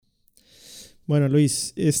Bueno,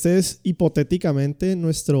 Luis, este es hipotéticamente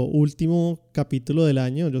nuestro último capítulo del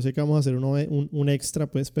año. Yo sé que vamos a hacer un extra,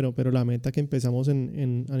 pues, pero la meta que empezamos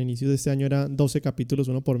al inicio de este año era 12 capítulos,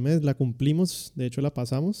 uno por mes. La cumplimos, de hecho la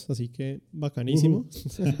pasamos, así que bacanísimo.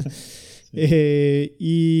 Sí.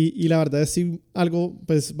 Y la verdad estoy algo,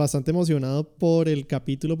 pues, bastante emocionado por el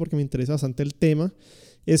capítulo porque me interesa bastante el tema,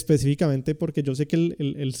 específicamente porque yo sé que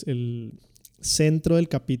el centro del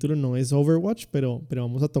capítulo no es Overwatch, pero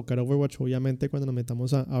vamos a tocar Overwatch obviamente cuando nos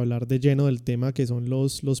metamos a hablar de lleno del tema que son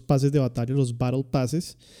los pases de batalla, los Battle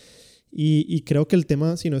Passes. Y creo que el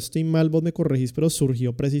tema, si no estoy mal, vos me corregís, pero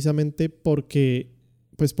surgió precisamente porque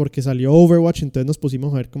salió Overwatch, entonces nos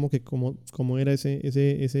pusimos a ver cómo era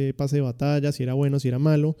ese pase de batalla, si era bueno, si era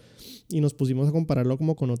malo, y nos pusimos a compararlo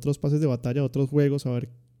como con otros pases de batalla, otros juegos, a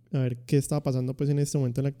ver qué estaba pasando pues en este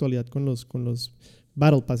momento en la actualidad con los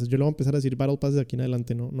Battle Passes. Yo le voy a empezar a decir Battle Passes de aquí en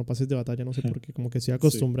adelante, no pases de batalla, no sé por qué, como que estoy Sí,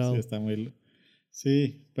 acostumbrado. está muy...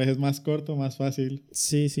 Sí, pues es más corto, más fácil.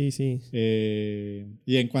 Sí, sí, sí.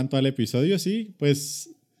 Y en cuanto al episodio, sí, pues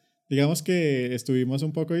digamos que estuvimos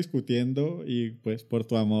un poco discutiendo y pues por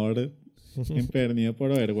tu amor empedernido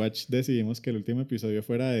por Overwatch decidimos que el último episodio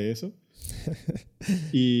fuera de eso.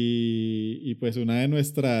 Y pues una de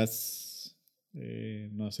nuestras,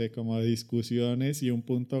 no sé, como discusiones y un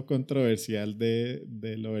punto controversial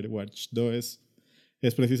del Overwatch 2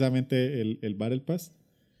 es precisamente el Battle Pass.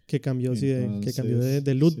 Que cambió, sí, que cambió de, Entonces,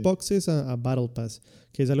 de loot sí. boxes a Battle Pass,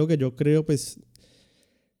 que es algo que yo creo, pues,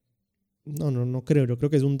 no creo, yo creo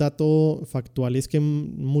que es un dato factual, es que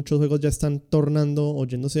muchos juegos ya están tornando o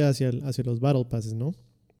yéndose hacia los Battle Passes, ¿no?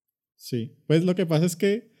 Sí, pues lo que pasa es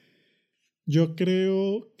que yo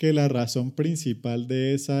creo que la razón principal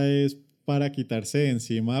de esa es para quitarse de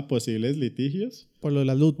encima posibles litigios, Por lo de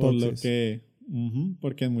las loot por lo boxes. que,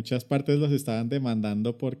 porque en muchas partes los estaban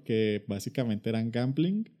demandando porque básicamente eran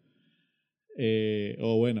gambling,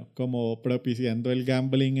 o bueno, como propiciando el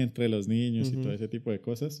gambling entre los niños y todo Ujú. ese tipo de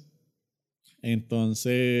cosas.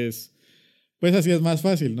 Entonces, pues así es más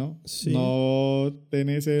fácil, ¿no? Sí, No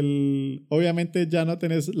tenés obviamente ya no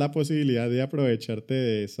tenés la posibilidad de aprovecharte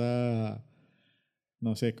de esa,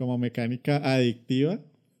 no sé, como mecánica adictiva,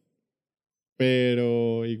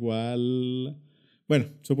 pero igual, bueno,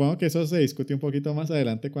 supongo que eso se discute un poquito más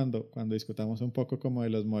adelante cuando discutamos un poco como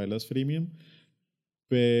de los modelos freemium,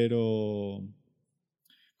 pero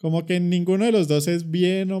como que ninguno de los dos es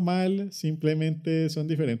bien o mal, simplemente son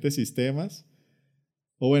diferentes sistemas.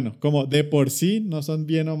 O bueno, como de por sí no son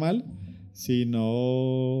bien o mal,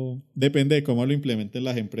 sino depende de cómo lo implementen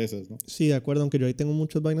las empresas, ¿no? sí, de acuerdo, aunque yo ahí tengo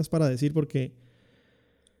muchas vainas para decir porque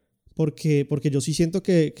yo sí siento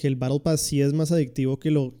que el Battle Pass sí es más adictivo que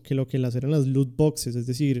el hacer en las loot boxes. Es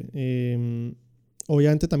decir,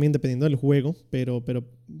 obviamente también dependiendo del juego, pero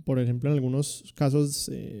por ejemplo en algunos casos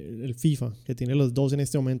el FIFA, que tiene los dos en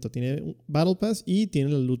este momento, tiene un Battle Pass y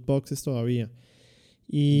tiene las loot boxes todavía.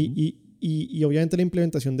 Y, Ujú. y obviamente la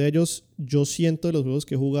implementación de ellos, yo siento de los juegos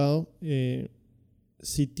que he jugado,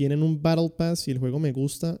 si tienen un Battle Pass y el juego me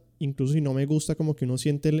gusta, incluso si no me gusta, como que uno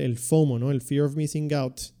siente el FOMO, ¿no? El Fear of Missing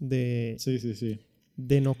Out Sí, sí, sí.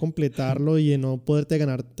 de no completarlo y de no poderte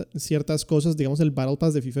ganar ciertas cosas. Digamos, el Battle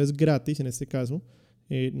Pass de FIFA es gratis en este caso.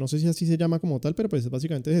 No sé si así se llama como tal, pero pues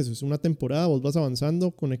básicamente es eso. Es una temporada, vos vas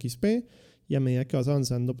avanzando con XP y a medida que vas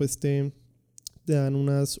avanzando, pues te dan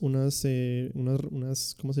unas,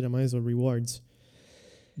 ¿cómo se llama eso? Rewards.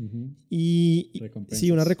 Ujú. Y sí, unas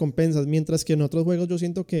Recompensas. recompensas. Mientras que en otros juegos yo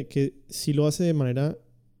siento que sí lo hace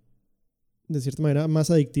de cierta manera, más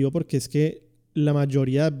adictivo porque es que la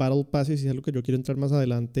mayoría de Battle Passes, y es algo que yo quiero entrar más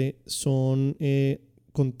adelante, son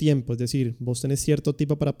con tiempo. Es decir, vos tenés cierto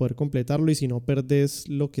tipo para poder completarlo y si no perdés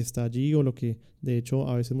lo que está allí o lo que, de hecho,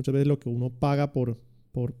 a veces, muchas veces lo que uno paga por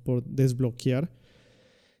desbloquear.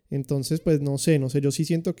 Entonces, pues no sé, yo sí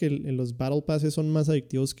siento que los Battle Passes son más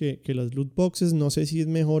adictivos que los loot boxes, no sé si es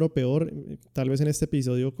mejor o peor, tal vez en este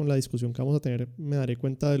episodio con la discusión que vamos a tener me daré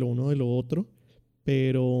cuenta de lo uno o de lo otro,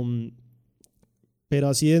 pero, pero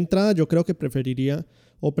así de entrada yo creo que preferiría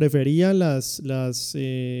o prefería las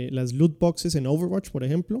loot boxes en Overwatch, por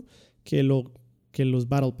ejemplo, que los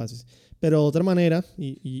Battle Passes. Pero de otra manera,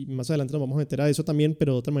 y más adelante nos vamos a meter a eso también,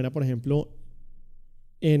 pero de otra manera, por ejemplo,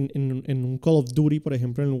 en un Call of Duty, por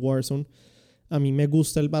ejemplo, en el Warzone, a mí me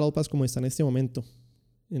gusta el Battle Pass como está en este momento.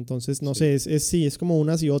 Entonces, no sé, Sí. sí, es como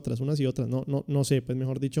unas y otras. No sé, pues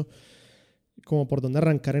mejor dicho, como por dónde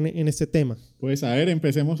arrancar en este tema. Pues a ver,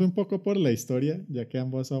 empecemos un poco por la historia, ya que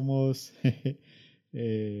ambos somos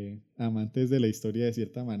amantes de la historia de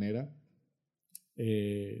cierta manera.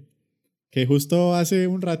 Eh, que justo hace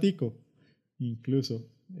un ratico, incluso,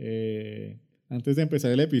 antes de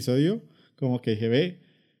empezar el episodio, como que dije, ve,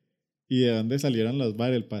 y de dónde salieron los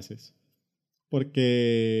Battle Passes.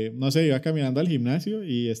 Porque, no sé, iba caminando al gimnasio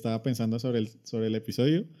y estaba pensando sobre el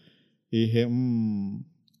episodio y dije,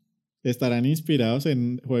 ¿estarán inspirados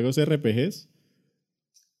en juegos RPGs?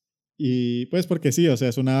 Y pues porque sí, o sea,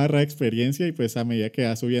 es una barra de experiencia y pues a medida que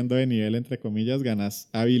vas subiendo de nivel, entre comillas, ganas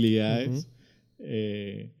habilidades.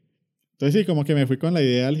 Entonces sí, como que me fui con la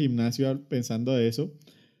idea al gimnasio pensando de eso.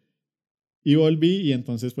 Y volví y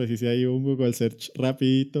entonces pues hice ahí un Google Search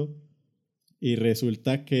rapidito y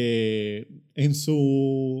resulta que en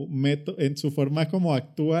su forma como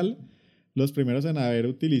actual, los primeros en haber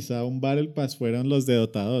utilizado un Battle Pass fueron los de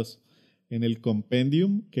Dota 2. En el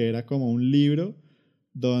Compendium, que era como un libro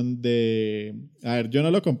donde, a ver, yo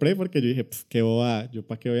no lo compré porque yo dije, qué boba, yo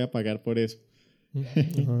para qué voy a pagar por eso.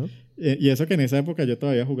 Ajá. Y eso que en esa época yo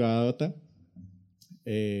todavía jugaba Dota.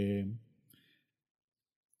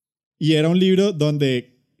 Y era un libro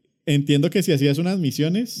donde entiendo que si hacías unas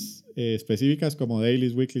misiones específicas como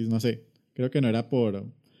dailies, weeklies, no sé, creo que no era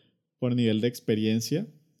por nivel de experiencia,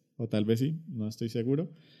 o tal vez sí, no estoy seguro,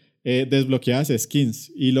 desbloqueabas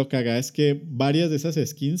skins. Y lo que haga es que varias de esas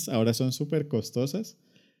skins ahora son súper costosas.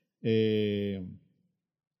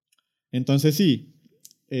 Entonces sí,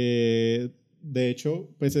 de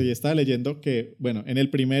hecho, pues yo estaba leyendo que, bueno, en el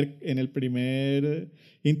primer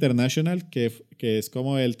International, que es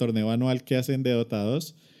como el torneo anual que hacen de Dota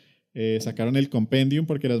 2, sacaron el Compendium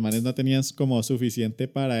porque los manes no tenían como suficiente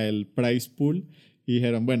para el prize pool y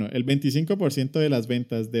dijeron, bueno, el 25% de las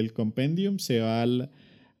ventas del Compendium se va ¿al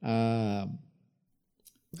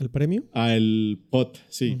premio? Al pot,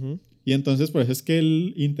 sí. Uh-huh. Y entonces por eso es que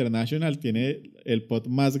el International tiene el pot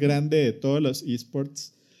más grande de todos los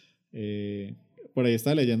esports. Por ahí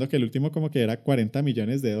estaba leyendo que el último como que era $40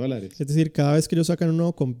 millones. Es decir, cada vez que ellos sacan un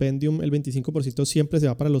nuevo compendium, el 25% siempre se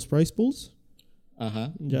va para los prize pools.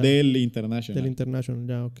 Ajá, ya. Del International. Del International,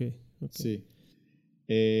 ya, ok. Sí.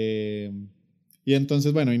 Y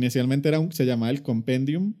entonces, bueno, inicialmente se llamaba el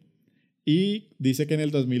Compendium y dice que en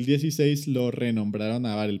el 2016 lo renombraron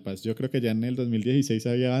a Battle Pass. Yo creo que ya en el 2016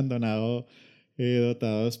 había abandonado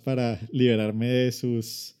Dota 2 para liberarme de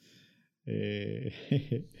sus...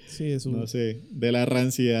 sí, eso. No sé, de la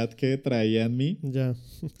ranciedad que traía en mí. Ya.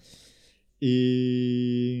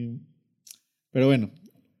 Pero bueno,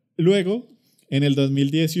 luego, en el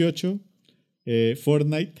 2018,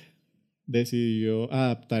 Fortnite decidió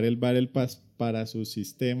adaptar el Battle Pass para su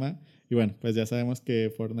sistema. Y bueno, pues ya sabemos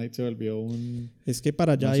que Fortnite se volvió un... Es que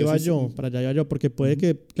para allá iba yo, porque puede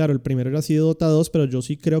que, claro, el primero era sido Dota 2, pero yo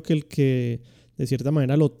sí creo que el que de cierta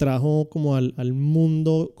manera lo trajo como al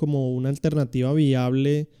mundo como una alternativa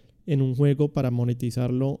viable en un juego para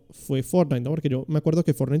monetizarlo fue Fortnite, ¿no? Porque yo me acuerdo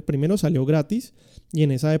que Fortnite primero salió gratis y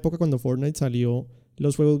en esa época cuando Fortnite salió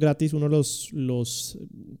los juegos gratis uno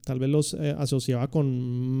tal vez los asociaba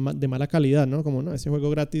de mala calidad, ¿no? Como, no, ese juego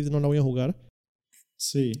gratis no lo voy a jugar.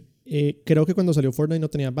 Sí. Creo que cuando salió Fortnite no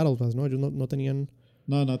tenía Battle Pass, ¿no? Ellos no tenían...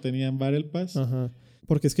 No tenían Battle Pass. Ajá.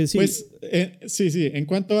 Porque es que sí... Pues, sí. En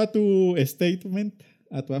cuanto a tu statement,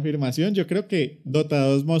 a tu afirmación, yo creo que Dota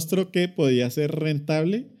 2 mostró que podía ser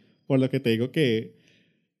rentable, por lo que te digo que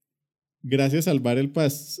gracias al Battle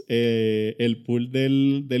Pass, el pool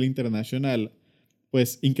del International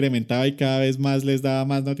pues incrementaba y cada vez más les daba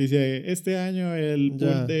más noticia de este año el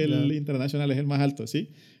pool del International es el más alto,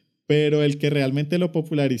 ¿sí? Pero el que realmente lo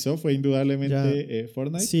popularizó fue indudablemente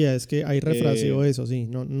Fortnite. Sí, es que ahí refraseó eso, sí.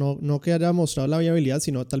 No que haya mostrado la viabilidad,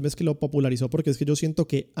 sino tal vez que lo popularizó, porque es que yo siento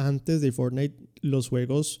que antes de Fortnite los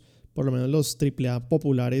juegos, por lo menos los AAA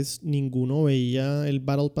populares, ninguno veía el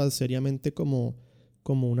Battle Pass seriamente como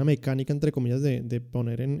una mecánica, entre comillas, de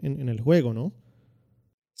poner en el juego, ¿no?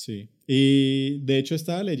 Sí. Y de hecho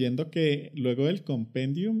estaba leyendo que luego del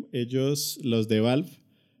Compendium, ellos, los de Valve,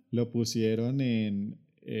 lo pusieron en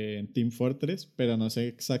Team Fortress, pero no sé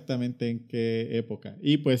exactamente en qué época.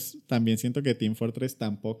 Y pues también siento que Team Fortress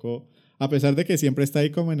tampoco, a pesar de que siempre está ahí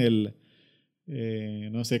como en el,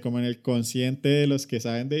 no sé, como en el consciente de los que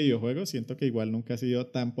saben de videojuegos, siento que igual nunca ha sido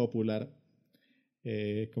tan popular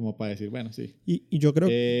como para decir, bueno, sí. Y yo creo...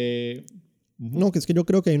 No, que es que yo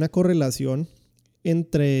creo que hay una correlación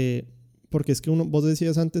entre... Porque es que vos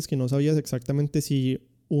decías antes que no sabías exactamente si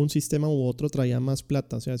un sistema u otro traía más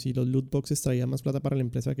plata, o sea, si los loot boxes traían más plata para la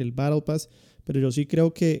empresa que el Battle Pass, pero yo sí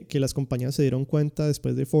creo que las compañías se dieron cuenta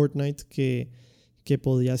después de Fortnite que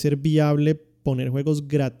podía ser viable poner juegos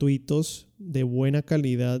gratuitos de buena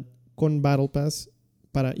calidad con Battle Pass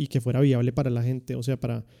y que fuera viable para la gente, o sea,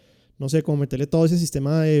 para, no sé, como meterle todo ese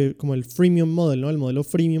sistema como el freemium model, ¿no? El modelo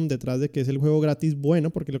freemium detrás de que es el juego gratis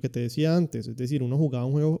bueno, porque lo que te decía antes, es decir, uno jugaba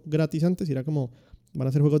un juego gratis antes y era como van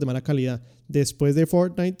a ser juegos de mala calidad. Después de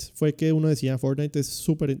Fortnite fue que uno decía, Fortnite es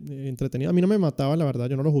súper entretenido. A mí no me mataba, la verdad,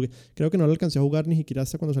 yo no lo jugué. Creo que no lo alcancé a jugar ni siquiera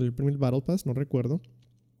hasta cuando salió el primer Battle Pass, no recuerdo.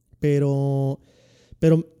 Pero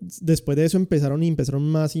después de eso empezaron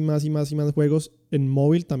más y más y más y más juegos en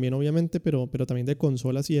móvil también, obviamente, pero también de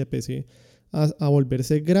consolas y de PC a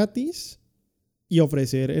volverse gratis y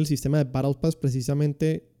ofrecer el sistema de Battle Pass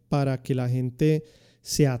precisamente para que la gente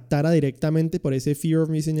se atara directamente por ese fear of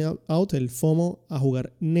missing out, el FOMO, a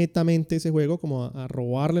jugar netamente ese juego, como a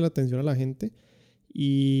robarle la atención a la gente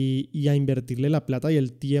y a invertirle la plata y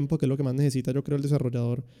el tiempo, que es lo que más necesita, yo creo, el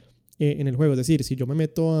desarrollador en el juego. Es decir, si yo me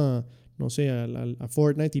meto no sé, a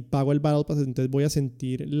Fortnite y pago el Battle Pass, entonces voy a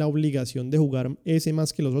sentir la obligación de jugar ese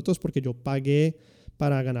más que los otros porque yo pagué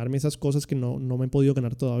para ganarme esas cosas que no me he podido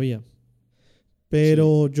ganar todavía.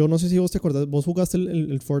 Pero Sí. yo no sé si vos te acordás, ¿vos jugaste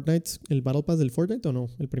el Fortnite, el Battle Pass del Fortnite o no?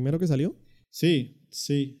 ¿El primero que salió? Sí,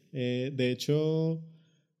 sí. De hecho,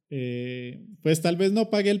 pues tal vez no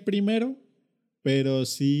pagué el primero, pero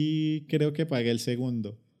sí creo que pagué el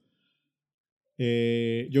segundo.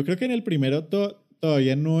 Yo creo que en el primero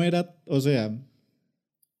todavía no era, o sea,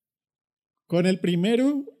 con el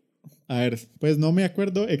primero, a ver, pues no me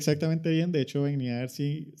acuerdo exactamente bien, de hecho venía a ver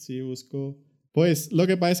si busco. Pues lo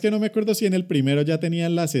que pasa es que no me acuerdo si en el primero ya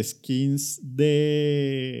tenían las skins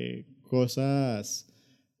de cosas,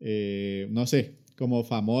 no sé, como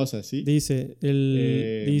famosas, ¿sí?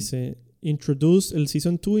 Eh, Dice, introduce, el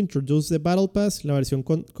Season 2 introduce the Battle Pass, la versión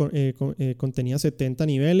contenía 70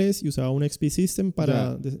 niveles y usaba un XP System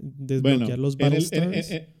para ya, desbloquear bueno, los Battle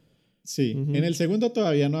Stars. sí, en Ujú. el segundo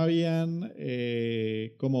todavía no habían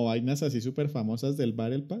como vainas así súper famosas del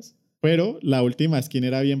Battle Pass, pero la última skin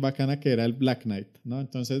era bien bacana que era el Black Knight, ¿no?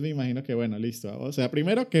 Entonces me imagino que, bueno, listo. O sea,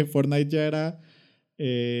 primero que Fortnite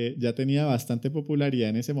ya tenía bastante popularidad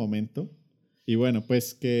en ese momento. Y bueno,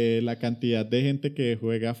 pues que la cantidad de gente que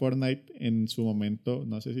juega Fortnite en su momento,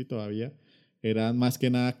 no sé si todavía, eran más que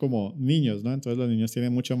nada como niños, ¿no? Entonces los niños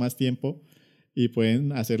tienen mucho más tiempo y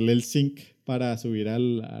pueden hacerle el sync para subir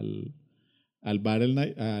al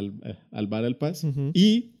Battle Pass. Ujú.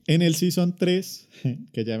 Y en el Season 3,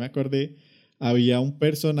 que ya me acordé, había un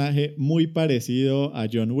personaje muy parecido a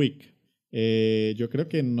John Wick. Yo creo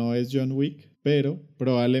que no es John Wick, pero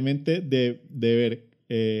probablemente de ver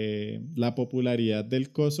la popularidad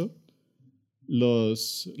del coso,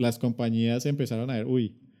 las compañías empezaron a ver,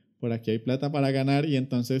 uy, por aquí hay plata para ganar y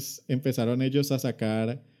entonces empezaron ellos a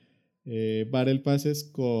sacar Battle Passes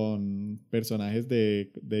con personajes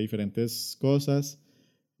de diferentes cosas.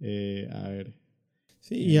 A ver,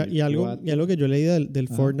 Sí, en el y algo 4. que yo leí del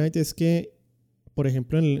Ajá. Fortnite es que, por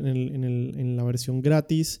ejemplo, en la versión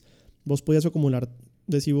gratis, vos podías acumular,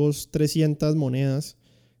 decimos, 300 monedas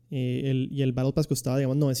y el Battle Pass costaba,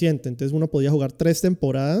 digamos, 900. Entonces uno podía jugar 3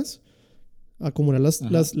 temporadas, acumular Ajá.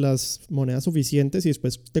 las monedas suficientes y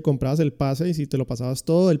después te comprabas el pase y si te lo pasabas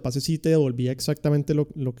todo, el pase sí te devolvía exactamente lo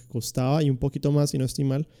que costaba y un poquito más, si no estoy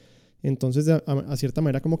mal. Entonces, a cierta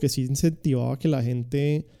manera, como que sí incentivaba que la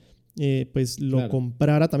gente pues lo Claro.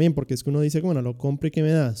 comprara también, porque es que uno dice, bueno, lo compro y ¿qué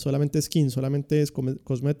me da? Solamente skins, solamente es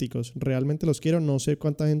cosméticos. Realmente los quiero, no sé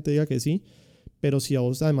cuánta gente diga que sí, pero si a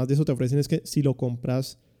vos además de eso te ofrecen es que si lo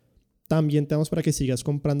compras, también te damos para que sigas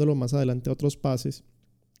comprándolo más adelante a otros pases.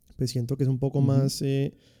 Pues siento que es un poco Ujú. más...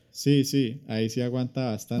 Sí, sí, ahí sí aguanta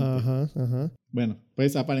bastante. ajá, ajá. Bueno,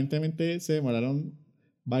 pues aparentemente se demoraron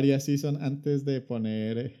varias seasons antes de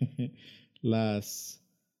poner las,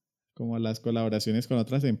 como las colaboraciones con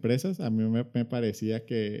otras empresas. A mí me parecía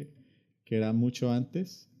que era mucho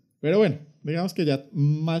antes. Pero bueno, digamos que ya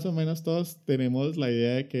más o menos todos tenemos la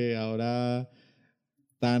idea de que ahora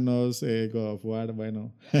Thanos, God of War,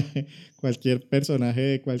 bueno, cualquier personaje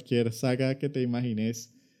de cualquier saga que te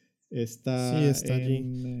imagines Sí, está está allí.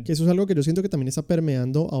 en... Que eso es algo que yo siento que también está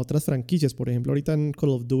permeando a otras franquicias. Por ejemplo, ahorita en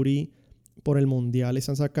Call of Duty, por el Mundial,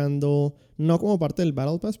 están sacando, no como parte del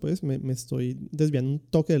Battle Pass, pues me estoy desviando un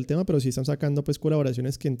toque del tema, pero sí están sacando pues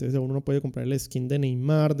colaboraciones que entonces uno no puede comprar el skin de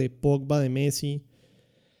Neymar, de Pogba, de Messi.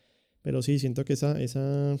 Pero sí, siento que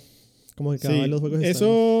como que cada vez los Sí, juegos están...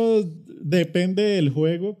 eso depende del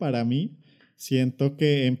juego para mí. Siento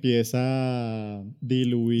que empieza a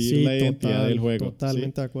diluir Sí, la identidad del juego, ¿sí?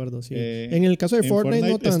 totalmente de acuerdo, sí. En el caso de En Fortnite no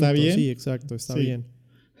Fortnite está tanto, sí, bien, exacto, está sí, bien.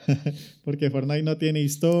 porque Fortnite no tiene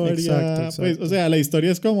Exacto, historia, pues, o exacto. sea, la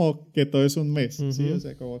historia es como que todo es un mes, ¿sí? O Ujú.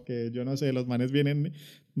 sea, como que yo no sé, los manes vienen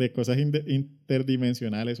de cosas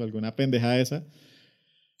interdimensionales o alguna pendeja de esa.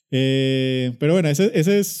 Pero bueno,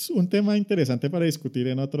 ese es un tema interesante para discutir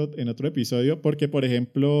en otro episodio, porque por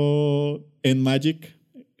ejemplo, en Magic,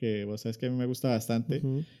 que vos sabes que a mí me gusta bastante,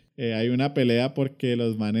 Ujú. hay una pelea porque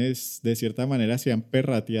los manes de cierta manera se han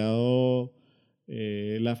perrateado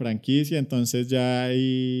la franquicia. Entonces ya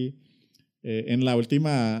hay... en la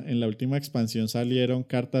última expansión salieron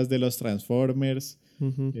cartas de los Transformers,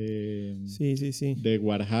 Ujú. Sí. de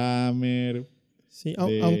Warhammer, Sí,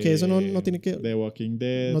 aunque eso no tiene de Walking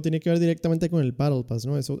Dead. no tiene que ver directamente con el Battle Pass,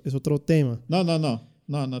 ¿no? Eso es otro tema.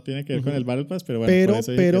 No tiene que ver con el Battle Pass, pero bueno, Pero, por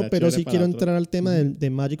eso dije que era pero chévere sí para quiero otro. entrar al tema de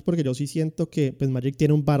Magic porque yo sí siento que pues Magic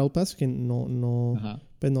tiene un Battle Pass que Ajá,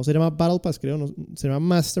 pues no se llama Battle Pass, creo, no, se llama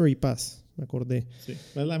Mastery Pass, me acordé. sí,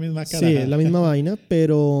 es la misma Sí, cara. es la misma vaina,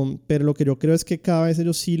 pero lo que yo creo es que cada vez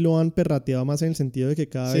ellos sí lo han perrateado más en el sentido de que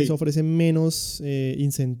cada vez Sí. ofrecen menos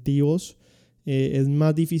incentivos, es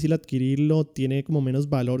más difícil adquirirlo, tiene como menos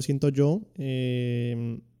valor, siento yo.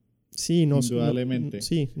 Sí, Indudablemente.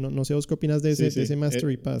 no sé vos qué opinas de Sí, de sí. ese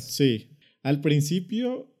Mastery Pass. Sí. Al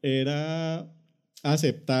principio era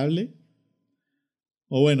aceptable,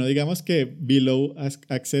 o bueno, digamos que below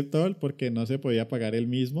acceptable porque no se podía pagar el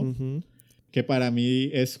mismo, Ujú. que para mí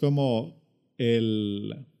es como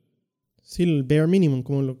el... Sí, el bare minimum,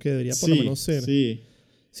 como lo que debería por lo menos ser. Sí,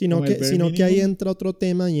 Sino como el bare sino que ahí minimum. entra otro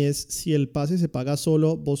tema y es si el pase se paga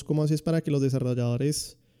solo, vos cómo haces para que los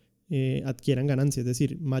desarrolladores adquieran ganancias. Es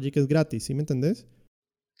decir, Magic es gratis, ¿sí me entendés?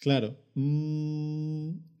 Claro.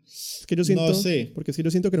 Es que yo No siento, sé. porque es que yo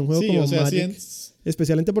siento que en un juego Sí, como o sea, Magic,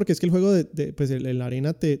 especialmente porque es que el juego pues el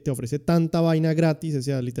Arena te ofrece tanta vaina gratis, o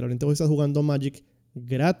sea, literalmente vos estás jugando Magic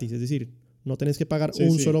gratis, es decir, no tenés que pagar sí,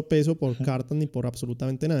 un sí. solo peso por cartas ni por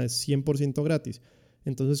absolutamente nada, es 100% gratis.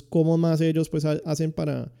 Entonces, ¿cómo más ellos pues hacen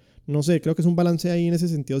para, no sé, creo que es un balance ahí en ese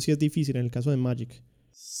sentido, sí es difícil en el caso de Magic.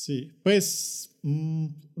 Sí, pues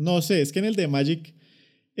no sé, es que en el de Magic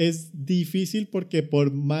es difícil porque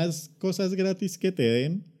por más cosas gratis que te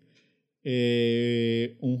den,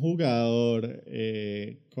 un jugador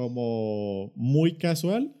como muy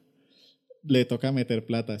casual le toca meter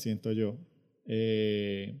plata, siento yo.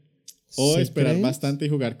 O ¿Sí esperar crees? bastante y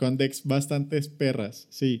jugar con decks bastantes perras,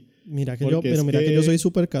 sí. Porque Pero es mira que yo soy que,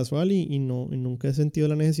 súper casual y nunca he sentido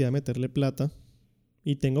la necesidad de meterle plata.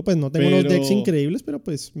 Y pues no tengo unos decks pero, increíbles, pero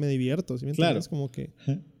pues me divierto, ¿sí me entiendes? claro, Como que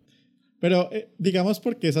pero digamos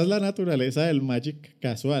porque esa es la naturaleza del Magic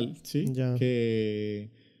casual, ¿sí? ya, Que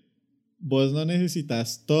vos no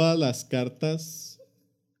necesitas todas las cartas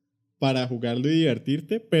para jugarlo y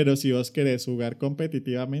divertirte, pero si vos querés jugar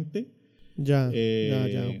competitivamente,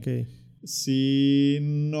 ok, sí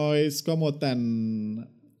no es como tan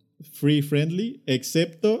free friendly,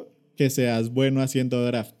 excepto que seas bueno haciendo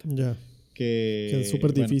draft. ya. Que es Que,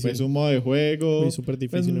 súper bueno, pues difícil. un modo de Uy, juego, súper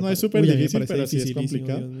pues difícil me no es parece. súper Uy, a mí me difícil, parece pero sí es dificilísimo,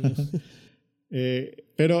 complicado. Dios mío.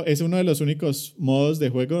 Pero es uno de los únicos modos de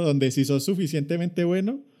juego donde si sos suficientemente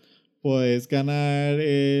bueno, puedes ganar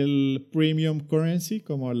el Premium Currency,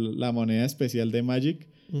 como la moneda especial de Magic,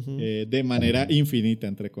 Ujú. de manera infinita,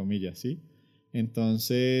 entre comillas, ¿sí?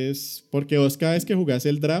 Entonces, porque vos cada vez que jugás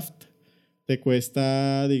el draft, te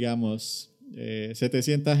cuesta, digamos,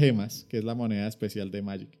 700 gemas, que es la moneda especial de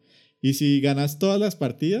Magic. Y si ganas todas las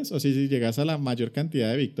partidas, o si llegas a la mayor cantidad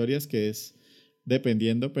de victorias, que es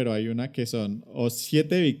dependiendo, pero hay una que son o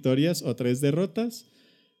 7 victorias o 3 derrotas,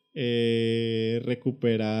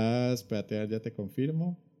 recuperas, espérate, a ver, ya te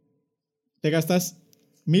confirmo. Te gastas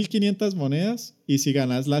 1500 monedas y si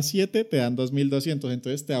ganas las 7 te dan 2200,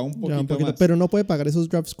 entonces te da un Ya, un poquito poquito. más. Pero no puede pagar esos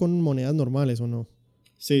drafts con monedas normales, ¿o no?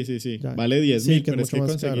 Sí, Ya. vale Sí, 10.000, que es pero es mucho que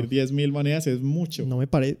más conseguir caro. 10.000 monedas es mucho. No me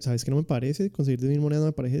parece, ¿sabes qué no me parece? Conseguir 10.000 monedas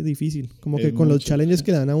me parece difícil. Como Es que con los mucho. challenges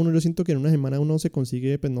que dan a uno, yo siento que en una semana uno se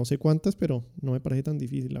consigue, pues no sé cuántas, pero no me parece tan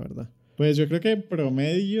difícil, la verdad. Pues yo creo que en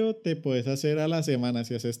promedio te puedes hacer a la semana,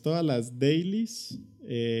 si haces todas las dailies,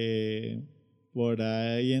 por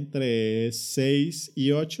ahí entre 6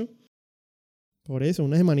 y 8. Por eso,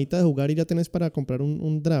 una semanita de jugar y ya tenés para comprar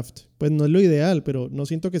un draft. Pues no es lo ideal, pero no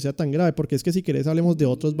siento que sea tan grave, porque es que si querés hablemos de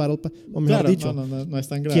otros Battle Pass, o mejor Claro, dicho, no es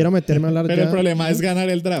tan grave. quiero meterme a hablar Pero el ya. problema es ganar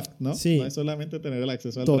el draft, ¿no? No Sí, es solamente tener el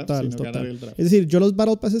acceso al draft, sino ganar total. el draft. Es decir, yo los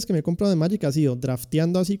Battle Passes que me he comprado de Magic ha sido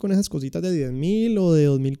drafteando así con esas cositas de 10.000 o de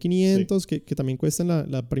Sí, 2.500 que también cuestan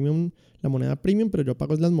la premium, la moneda premium, pero yo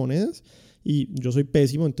pago las monedas y yo soy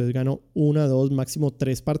pésimo, entonces gano una, dos, máximo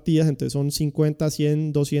 3 partidas, entonces son 50,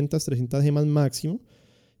 100, 200, 300 gemas máximo.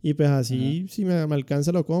 Y pues ajá, así, si me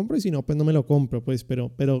alcanza lo compro y si no, pues no me lo compro, pues.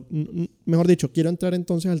 Pero mejor dicho, quiero entrar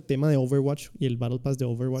entonces al tema de Overwatch y el Battle Pass de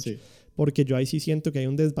Overwatch, sí. porque yo ahí sí siento que hay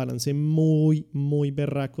un desbalance muy, muy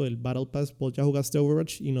berraco del Battle Pass. Vos ya jugaste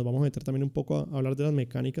Overwatch y nos vamos a meter también un poco a hablar de las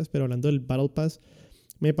mecánicas, pero hablando del Battle Pass,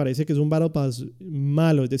 me parece que es un Battle Pass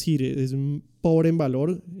malo, es decir, es pobre en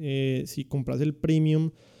valor. Si compras el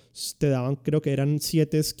Premium, te daban, creo que eran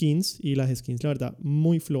 7 skins y las skins, la verdad,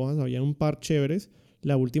 muy flojas, había un par chéveres.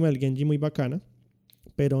 La última del Genji muy bacana,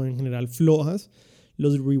 pero en general flojas.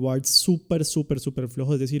 los rewards súper, súper, súper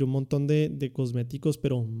flojos, es decir, un montón de cosméticos,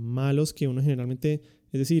 pero malos que uno generalmente,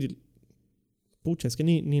 es decir, pucha, es que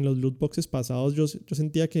ni en los loot boxes pasados yo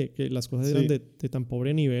sentía que las cosas eran Sí. de tan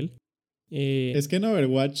pobre nivel. Es que en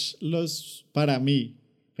Overwatch, para mí,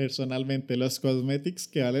 personalmente, los cosmetics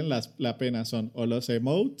que valen la pena son o los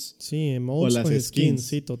emotes Sí, o emotes las con skins, sí,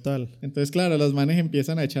 skins. total. Entonces, claro, los manes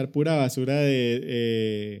empiezan a echar pura basura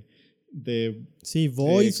Sí,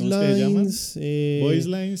 voice ¿cómo es que se llaman? lines, Voice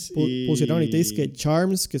lines pusieron ahorita que y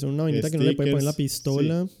charms, que son una vainita que no le puede poner en la stickers. Sí.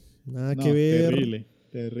 pistola, nada que No, ver. terrible,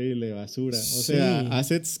 terrible, basura. O sea, Sí,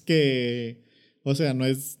 assets que, o sea, no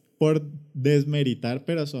es por desmeritar,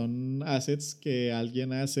 pero son assets que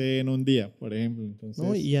alguien hace en un día, por ejemplo. ¿no?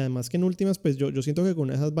 Entonces, Y además que en últimas, pues yo siento que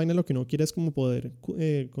con esas vainas lo que uno quiere es como poder,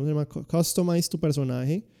 ¿cómo se llama? Customize tu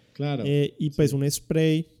personaje. claro, Y pues sí. un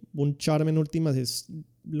spray, un charm en últimas es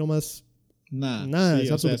lo más, Nada, nada, sí,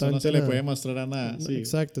 es o sea, eso no absolutamente se le puede nada. mostrar a nada, No, sí.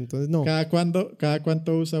 exacto, entonces no, Cada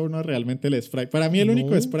cuánto usa uno realmente el spray. Para mí el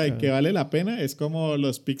único spray que nunca. vale la pena es como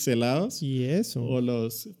los pixelados Y eso. o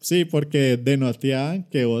los... Sí, porque denoteaban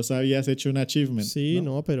que vos habías hecho un achievement, Sí,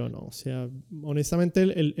 ¿no? no, pero no. O sea, honestamente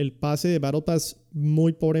el pase de Battle Pass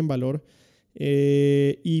muy pobre en valor.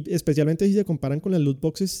 Y especialmente si se comparan con las loot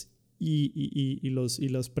boxes y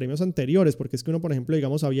los premios anteriores. Porque es que uno, por ejemplo,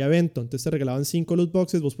 digamos, había evento. Entonces te regalaban 5 loot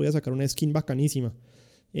boxes, vos podías sacar una skin bacanísima.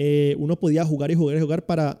 Uno podía jugar y jugar y jugar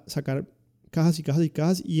para sacar cajas y cajas y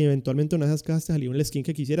cajas. Y eventualmente una de esas cajas te salía una skin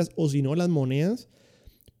que quisieras. O si no, las monedas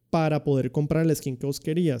para poder comprar el skin que vos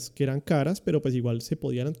querías, que eran caras, pero pues igual se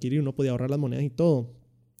podían adquirir, uno podía ahorrar las monedas y todo.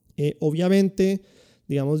 Obviamente,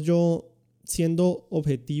 digamos yo, siendo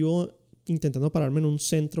objetivo, intentando pararme en un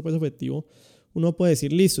centro pues objetivo, uno puede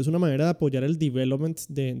decir, listo, es una manera de apoyar el development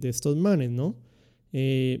de estos manes, ¿no?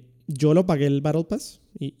 Yo lo pagué el Battle Pass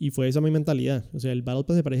y fue esa mi mentalidad. O sea, el Battle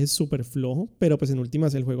Pass me parece súper flojo, pero pues en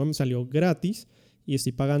últimas el juego me salió gratis y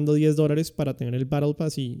estoy pagando $10 para tener el Battle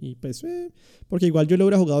Pass y pues, porque igual yo lo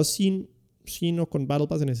hubiera jugado sin o con Battle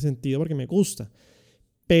Pass en ese sentido porque me gusta. Sí.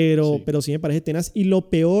 Pero sí me parece tenaz. Y lo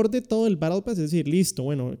peor de todo el Battle Pass es decir, listo,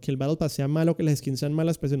 bueno, que el Battle Pass sea malo, que las skins sean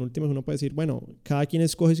malas, pues en últimas uno puede decir, bueno, cada quien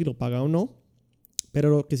escoge si lo paga o no. Pero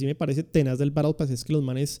lo que sí me parece tenaz del Battle Pass es que los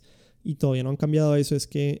manes, y todavía no han cambiado eso, es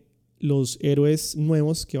que los héroes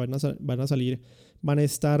nuevos que van a salir van a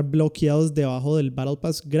estar bloqueados debajo del Battle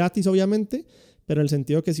Pass gratis, obviamente, pero en el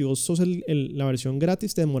sentido que si vos sos la versión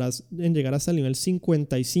gratis, te demoras en llegar hasta el nivel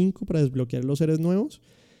 55 para desbloquear los héroes nuevos.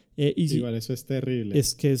 Y si, Igual eso es terrible.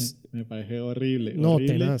 es que es, Me parece horrible, no,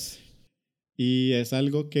 horrible. tenaz. Y es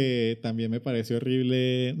algo que también me pareció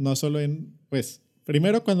horrible, no solo pues,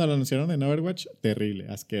 primero cuando lo anunciaron en Overwatch, terrible,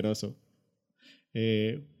 asqueroso,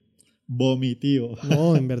 eh, vomitivo.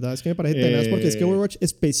 No, en verdad es que me parece tenaz porque es que Eh, Overwatch,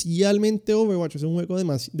 especialmente Overwatch, es un juego de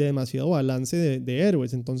demasiado balance de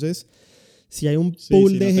héroes. Entonces, si hay un sí,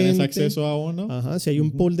 pool si de no tenés gente, acceso a uno. ajá, si hay un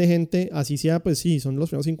Ujú. pool de gente, así sea, pues sí, son los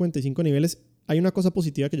primeros 55 niveles. Hay una cosa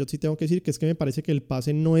positiva que yo sí tengo que decir, que es que me parece que el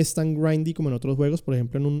pase no es tan grindy como en otros juegos. Por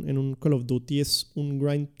ejemplo, en un Call of Duty es un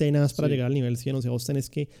grind tenaz para Sí, llegar al nivel 100. O sea, vos tenés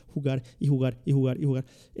que jugar y jugar y jugar y jugar.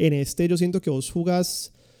 En este yo siento que vos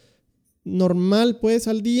jugás normal pues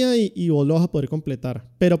al día y vos lo vas a poder completar.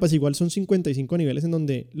 Pero pues igual son 55 niveles en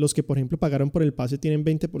donde los que por ejemplo pagaron por el pase tienen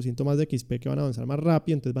 20% más de XP que van a avanzar más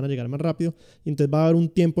rápido, entonces van a llegar más rápido. Y entonces va a haber un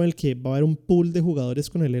tiempo en el que va a haber un pool de jugadores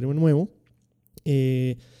con el héroe nuevo.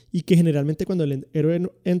 Y que generalmente cuando el héroe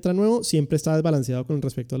entra nuevo siempre está desbalanceado con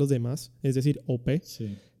respecto a los demás, es decir, OP.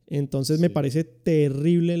 sí, Entonces me sí. parece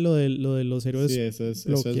terrible lo de los Sí, héroes eso es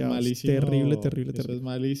bloqueados. Terrible, malísimo. terrible, Eso es terrible.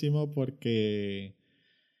 malísimo porque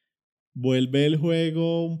vuelve el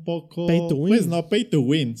juego un Pay to poco, pues win. no pay to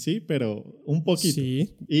win, sí, pero un poquito. Sí,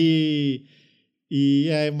 Y, y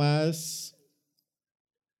además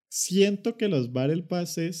siento que los Battle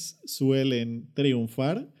Passes suelen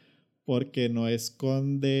triunfar porque no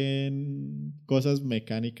esconden cosas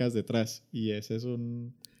mecánicas detrás. Y ese es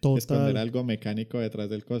un esconder total. algo mecánico detrás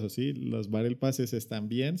del coso. Sí, los Battle Passes están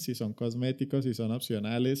bien si son cosméticos, si son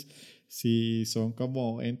opcionales, si son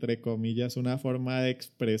como, entre comillas, una forma de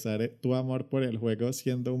expresar tu amor por el juego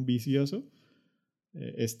siendo un vicioso,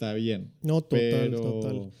 está bien. No, total,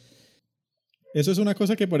 total. Pero eso es una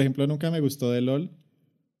cosa que, por ejemplo, nunca me gustó de LOL,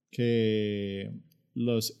 que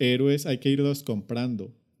los héroes hay que irlos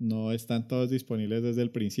comprando, no están todos disponibles desde el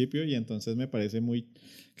principio y entonces me parece muy,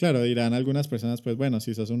 claro, dirán algunas personas, pues bueno,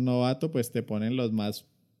 si sos un novato, pues te ponen los más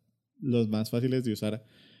fáciles de usar,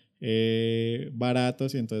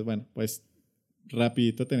 baratos y entonces, bueno, pues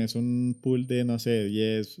rapidito tenés un pool de, no sé,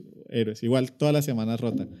 10 héroes, igual todas las semanas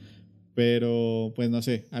rota, pero pues no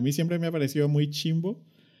sé, a mí siempre me ha parecido muy chimbo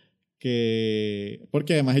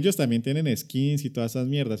porque además ellos también tienen skins y todas esas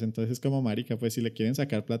mierdas, entonces es como marica, pues si le quieren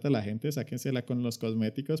sacar plata a la gente, sáquensela con los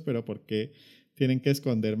cosméticos, pero ¿por qué tienen que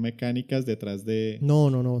esconder mecánicas detrás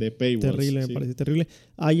No. de paywalls? Terrible, me ¿Sí? parece terrible.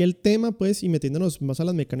 Hay el tema, pues, y metiéndonos más a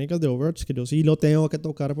las mecánicas de Overwatch, que yo sí lo tengo que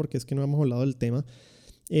tocar porque es que no hemos hablado del tema.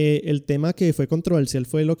 El tema que fue controversial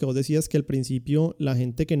fue lo que vos decías, que al principio la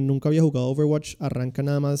gente que nunca había jugado Overwatch arranca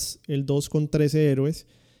nada más el 2 con 13 héroes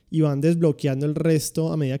y van desbloqueando el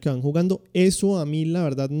resto a medida que van jugando. Eso a mí la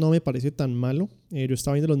verdad no me parece tan malo. Yo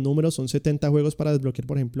estaba viendo los números, son 70 juegos para desbloquear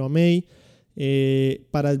por ejemplo a Mei.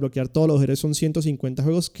 Para desbloquear todos los héroes son 150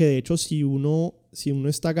 juegos, que de hecho si uno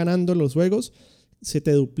está ganando los juegos se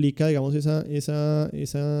te duplica, digamos, esa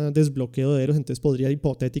desbloqueo de héroes, entonces podría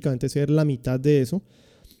hipotéticamente ser la mitad de eso.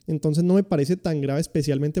 Entonces no me parece tan grave,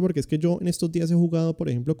 especialmente porque es que yo en estos días he jugado, por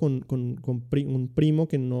ejemplo, con un primo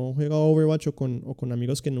que no juega Overwatch o con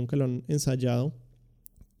amigos que nunca lo han ensayado.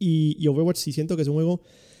 Y Overwatch sí siento que es un juego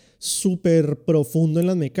súper profundo en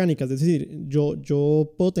las mecánicas. Es decir,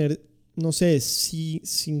 yo puedo tener, no sé, si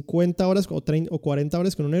 50 horas o 30 o 40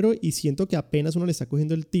 horas con un héroe y siento que apenas uno le está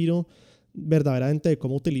cogiendo el tiro verdaderamente de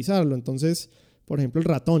cómo utilizarlo. Entonces, por ejemplo, el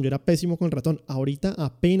ratón, yo era pésimo con el ratón. Ahorita,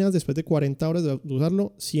 apenas después de 40 horas de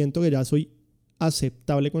usarlo, siento que ya soy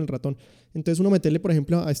aceptable con el ratón. Entonces, uno meterle, por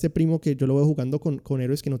ejemplo, a este primo que yo lo veo jugando con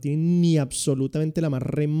héroes que no tienen ni absolutamente la más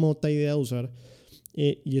remota idea de usar.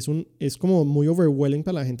 Y es como muy overwhelming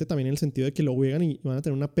para la gente también en el sentido de que lo juegan y van a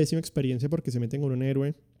tener una pésima experiencia porque se meten con un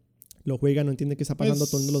héroe, lo juegan, no entienden qué está pasando,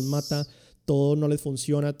 todo el mundo los mata, todo no les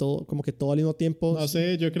funciona, todo como que todo al mismo tiempo. No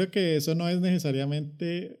sé, yo creo que eso no es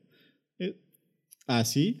necesariamente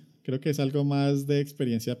así. Creo que es algo más de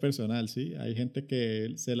experiencia personal, ¿sí? Hay gente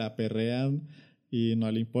que se la perrean y no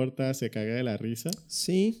le importa, se caga de la risa.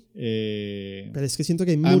 Sí, Eh, pero es que siento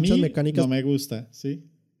que hay a muchas mí mecánicas. no me gusta, ¿sí?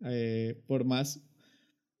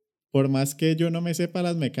 Por más que yo no me sepa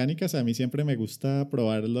las mecánicas, a mí siempre me gusta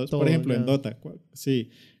probarlos. Por Todo ejemplo, en ya. Dota, sí.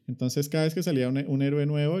 Entonces, cada vez que salía un héroe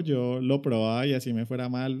nuevo, yo lo probaba y así me fuera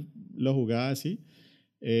mal, lo jugaba así.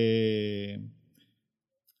 Eh,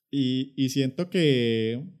 y siento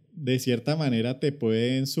que de cierta manera te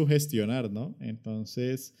pueden sugestionar, ¿no?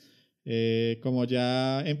 Entonces, como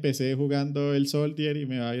ya empecé jugando el Soldier y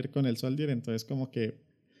me va a ir con el Soldier, entonces como que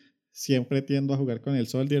siempre tiendo a jugar con el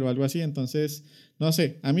Soldier o algo así. Entonces, no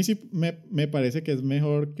sé, a mí sí me parece que es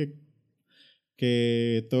mejor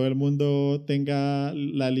que todo el mundo tenga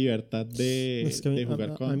la libertad Es que de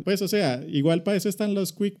jugar con... Pues, o sea, igual para eso están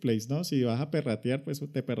los quick plays, ¿no? Si vas a perratear, pues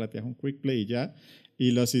te perrateas un quick play y ya.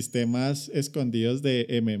 Y los sistemas escondidos de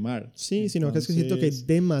MMR. sí, sino que es que siento que hay Entonces,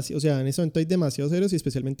 demasiado, o sea, en ese momento hay demasiados héroes y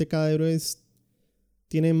especialmente cada héroe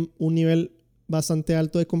tiene un nivel bastante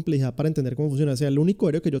alto de complejidad para entender cómo funciona. O sea, el único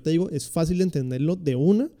héroe que yo te digo es fácil de entenderlo de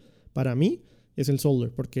una, para mí, es el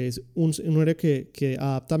Soldier, porque es un héroe que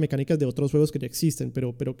adapta mecánicas de otros juegos que ya existen,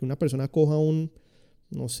 pero que una persona coja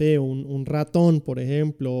no sé, un ratón, por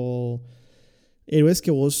ejemplo, héroes que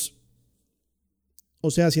vos, o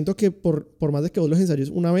sea, siento que por más de que vos los ensayes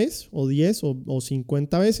una vez, o 10, o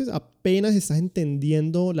 50 veces, apenas estás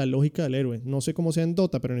entendiendo la lógica del héroe. No sé cómo sea en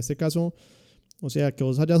Dota, pero en este caso, o sea, que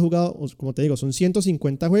vos hayas jugado, como te digo, son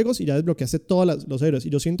 150 juegos y ya desbloqueaste todos los héroes. Y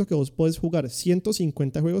yo siento que vos puedes jugar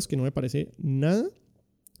 150 juegos, que no me parece nada,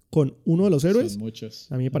 con uno de los son héroes.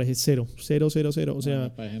 muchos. A mí me parece cero, cero, cero, cero. O No, me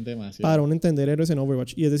sea, parecen para demasiado. uno entender héroes en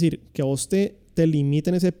Overwatch. Y es decir, que a vos te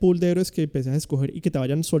limiten ese pool de héroes que empezás a escoger y que te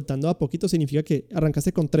vayan soltando a poquito, significa que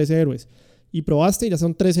arrancaste con 13 héroes y probaste y ya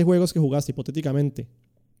son 13 juegos que jugaste, hipotéticamente.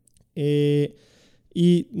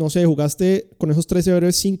 Y no sé, jugaste con esos 13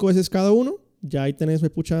 héroes 5 veces cada uno, ya ahí tenés, me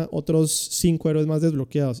pucha, otros 5 héroes más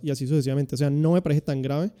desbloqueados y así sucesivamente. O sea, no me parece tan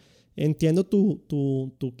grave. Entiendo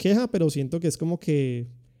tu queja, pero siento que es como que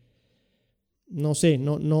no sé,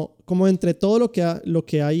 no, como entre todo lo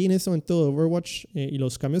que hay en este momento de Overwatch y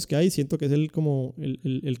los cambios que hay, siento que es como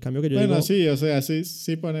el cambio que yo Bueno, digo. sí, o sea,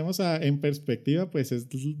 si ponemos en perspectiva, pues es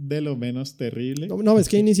de lo menos terrible. No, es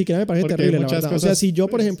que ni siquiera me parece Porque hay terrible, la muchas verdad. O sea, si cosas, yo,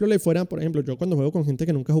 por pues, ejemplo, le fuera, por ejemplo, yo cuando juego con gente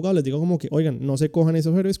que nunca ha jugado, les digo como que, oigan, no se cojan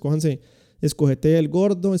esos héroes, cójanse, escogete el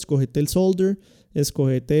gordo, escogete el soldier,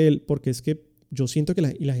 escogete el, porque es que yo siento que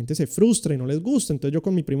la gente se frustra y no les gusta. Entonces yo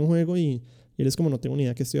con mi primo juego y él es como, no tengo ni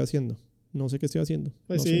idea qué estoy haciendo. No sé qué estoy haciendo.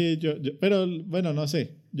 pues No sé. sí, pero bueno, no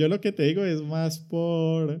sé. Yo lo que te digo es más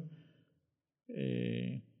por...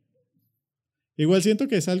 eh, igual siento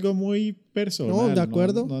que es algo muy No, personal, no, no de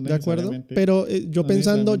acuerdo. necesariamente. Pero yo No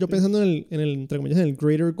pensando, necesariamente. entre comillas, en el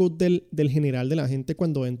greater good del general de la gente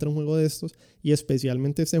cuando entra un juego de estos, y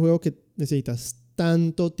especialmente este juego que necesitas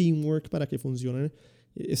tanto teamwork para que funcione.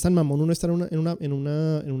 Es tan mamón uno estar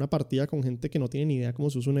en una partida con gente que no tiene ni idea cómo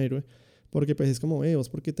se usa un héroe. Porque pues es como, vos,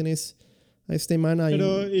 ¿por qué tenés a este man ahí?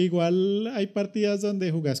 Pero igual hay partidas donde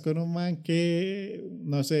jugás con un man que,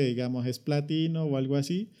 no sé, digamos, es platino o algo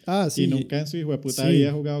así. Sí. Y nunca en su hijo de puta Sí.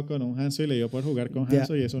 había jugado con un Hanzo y le dio por jugar con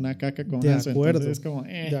Hanzo y es una caca con Hanzo. Acuerdo, entonces es como,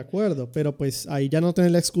 De acuerdo, pero pues ahí ya no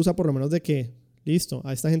tenés la excusa por lo menos de que, listo,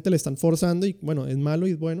 a esta gente le están forzando y bueno, es malo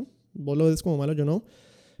y es bueno. Vos lo ves como malo, yo no.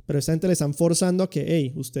 Pero a esta gente le están forzando a que,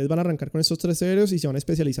 hey, ustedes van a arrancar con estos 13 héroes y se van a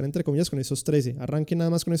especializar entre comillas con esos 13. Arranquen nada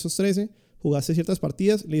más con esos 13, jugaste ciertas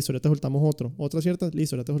partidas, listo, ya te soltamos otro. Otras ciertas,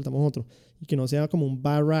 listo, ya te soltamos otro. Y que no sea como un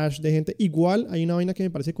barrage de gente. Igual hay una vaina que me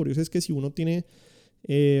parece curiosa, es que si uno tiene...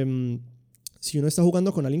 si uno está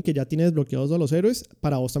jugando con alguien que ya tiene desbloqueados todos los héroes,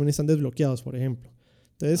 para vos también están desbloqueados, por ejemplo.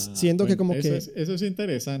 Entonces, siento que como que... Eso es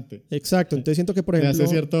interesante. Exacto, entonces siento que, por ejemplo... Le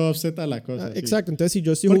hace cierto offset a la cosa. Exacto, entonces si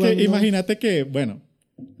yo estoy Porque jugando... imagínate que, bueno...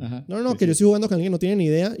 Ajá, que yo estoy jugando con alguien que no tiene ni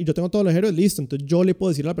idea y yo tengo todos los héroes, listo. Entonces yo le puedo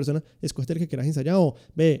decir a la persona, escoge el que quieras ensayar o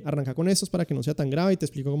ve, arranca con estos para que no sea tan grave y te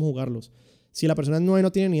explico cómo jugarlos. Si la persona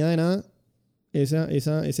no tiene ni idea de nada, esa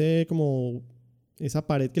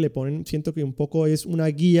pared que le ponen, siento que un poco es una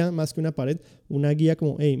guía más que una pared, una guía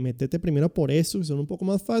como, hey, métete primero por estos que son un poco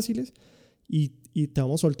más fáciles y te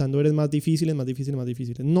vamos soltando héroes más difíciles, más difíciles, más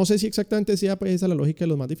difíciles. No sé si exactamente sea pues esa la lógica de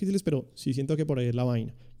los más difíciles, pero sí siento que por ahí es la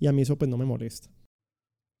vaina. Y a mí eso pues no me molesta.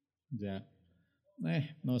 Ya.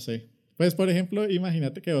 No sé. Pues, por ejemplo,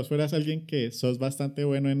 imagínate que vos fueras alguien que sos bastante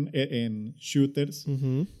bueno en shooters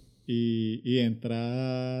y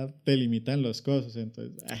entrar te limitan los cosas.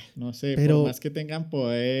 Entonces, no sé, por más que tengan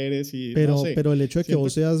poderes y no sé. Pero el hecho de que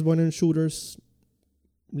vos seas bueno en shooters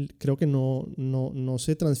creo que no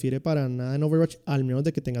se transfiere para nada en Overwatch, al menos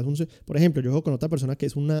de que tengas por ejemplo, yo juego con otra persona que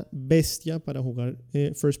es una bestia para jugar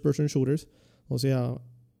first person shooters, o sea,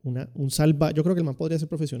 un salva, yo creo que el man podría ser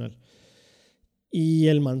profesional. Y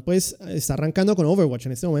el man pues está arrancando con Overwatch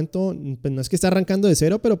en este momento, pues no es que está arrancando de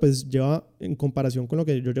cero, pero pues lleva en comparación con lo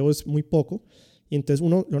que yo llevo es muy poco. Y entonces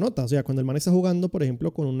uno lo nota, o sea, cuando el man está jugando, por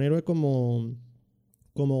ejemplo, con un héroe como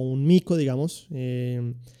un Miko, digamos,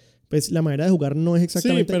 pues la manera de jugar no es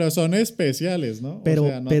exactamente... Sí, pero son especiales, ¿no? Pero, o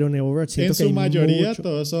sea, no, pero en Overwatch siento que en su mayoría mucho...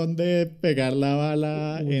 todos son de pegar la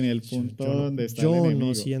bala en el punto donde está el enemigo. Yo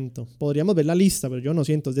no siento. Podríamos ver la lista, pero yo no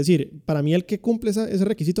siento. Es decir, para mí el que cumple ese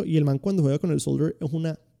requisito, y el man cuando juega con el Soldier es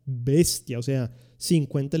una bestia, o sea,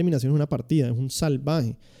 50 eliminaciones en una partida, es un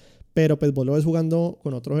salvaje. Pero pues vos lo ves jugando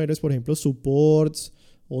con otros héroes, por ejemplo, supports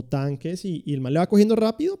o tanques, y el man le va cogiendo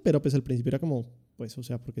rápido, pero pues al principio era como, pues, o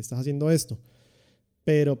sea, ¿por qué estás haciendo esto?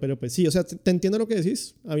 Pero pues sí, o sea, te entiendo lo que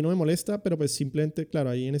decís, a mí no me molesta, pero pues simplemente, claro,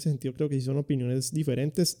 ahí en ese sentido creo que sí son opiniones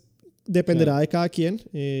diferentes, dependerá de cada quien.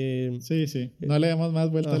 Sí, no le damos más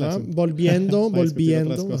vuelta al asunto. Volviendo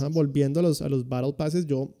a los Battle Passes,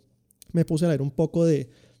 yo me puse a leer un poco de,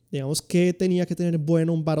 digamos, qué tenía que tener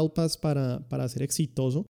bueno un Battle Pass para ser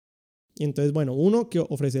exitoso. Y entonces, bueno, uno, que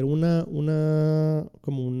ofrecer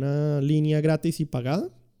como una línea gratis y pagada,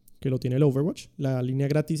 que lo tiene el Overwatch. La línea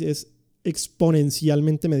gratis es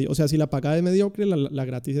exponencialmente mediocre. O sea, si la pagada es mediocre, la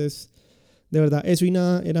gratis es... De verdad, eso y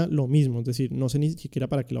nada era lo mismo. Es decir, no sé ni siquiera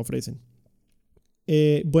para qué la ofrecen.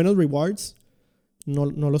 Buenos rewards, no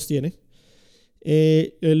los tiene.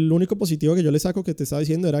 El único positivo que yo le saco que te estaba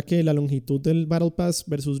diciendo era que la longitud del Battle Pass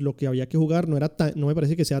versus lo que había que jugar no me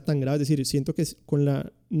parece que sea tan grave. Es decir, siento que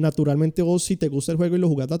naturalmente vos, si te gusta el juego y lo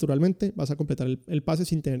jugás naturalmente, vas a completar el pase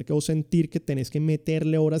sin tener que vos sentir que tenés que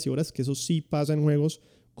meterle horas y horas, que eso sí pasa en juegos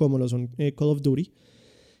como lo son Call of Duty.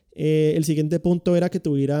 El siguiente punto era que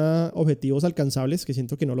tuviera objetivos alcanzables, que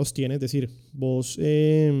siento que no los tiene. Es decir, vos,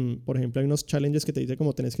 por ejemplo, hay unos challenges que te dicen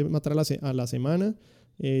como tenés que matar a la semana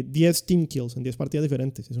 10 team kills en 10 partidas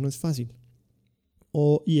diferentes. Eso no es fácil.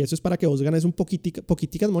 Y eso es para que vos ganes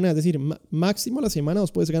poquiticas monedas. Es decir, máximo a la semana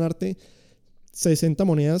vos puedes ganarte 60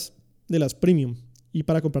 monedas de las premium. Y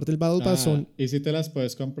para comprarte el Battle Pass son... ¿Y si te las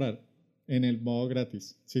puedes comprar en el modo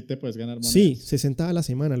gratis? ¿Sí te puedes ganar monedas? Sí, 60 a la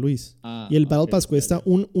semana, Luis. Y el Battle Pass cuesta...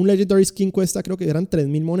 Un Legendary Skin cuesta, creo que eran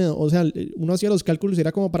 3,000 monedas. O sea, uno hacía los cálculos y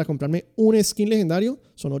era como para comprarme un skin legendario.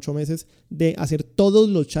 Son 8 meses de hacer todos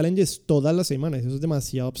los challenges todas las semanas. Eso es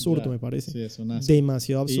demasiado absurdo, me parece. Sí, es un asco.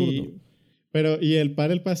 Demasiado absurdo. ¿Y el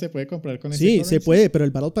Battle Pass se puede comprar con ese Sí, currency? se puede, pero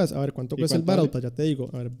el Battle Pass... A ver, ¿cuánto cuesta el Battle Pass? Ya te digo.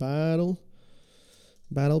 A ver,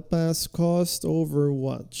 Battle Pass cost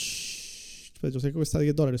Overwatch... Pues yo sé que cuesta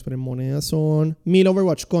 $10, pero en monedas son 1,000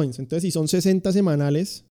 Overwatch Coins. Entonces, si son 60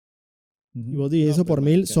 semanales, y vos dices eso por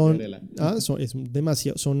 1,000, es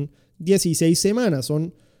demasiado. Son 16 semanas,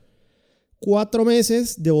 son 4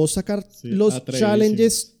 meses de vos sacar los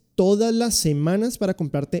challenges todas las semanas para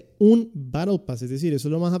comprarte un Battle Pass. Es decir, eso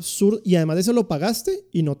es lo más absurdo. Y además de eso lo pagaste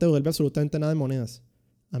y no te devuelve absolutamente nada de monedas.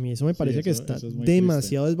 A mí eso me parece que está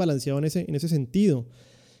demasiado desbalanceado en ese sentido.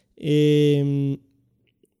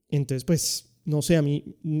 Entonces, pues, no sé, a mí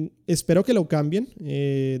espero que lo cambien.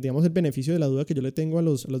 Digamos, el beneficio de la duda que yo le tengo a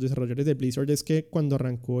los desarrolladores de Blizzard es que cuando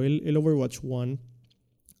arrancó el Overwatch 1,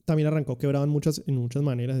 también arrancó quebrado en muchas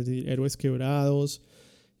maneras, es decir, héroes quebrados,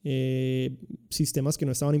 sistemas que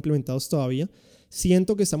no estaban implementados todavía.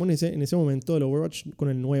 Siento que estamos en ese momento del Overwatch con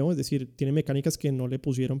el nuevo, es decir, tiene mecánicas que no le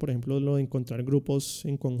pusieron, por ejemplo, lo de encontrar grupos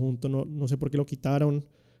en conjunto, no sé por qué lo quitaron,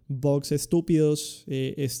 bugs estúpidos,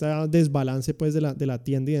 esta desbalance pues de la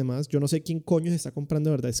tienda y demás. Yo no sé quién coño se está comprando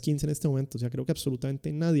de verdad skins en este momento, o sea, creo que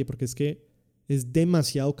absolutamente nadie, porque es que es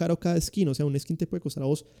demasiado caro cada skin, o sea, un skin te puede costar a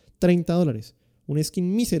vos $30, un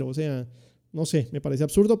skin mísero, o sea, no sé, me parece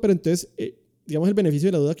absurdo, pero entonces, digamos, el beneficio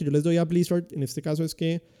de la duda que yo les doy a Blizzard en este caso es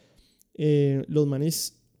que los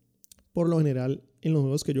manes, por lo general, en los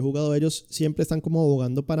juegos que yo he jugado, ellos siempre están como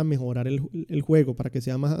abogando para mejorar el juego, para que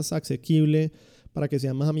sea más asequible, para que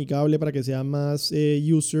sea más amigable, para que sea más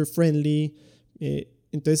user friendly.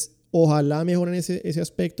 Entonces, ojalá mejoren ese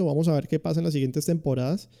aspecto. Vamos a ver qué pasa en las siguientes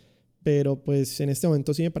temporadas. Pero pues en este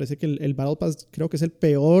momento sí me parece que el Battle Pass creo que es el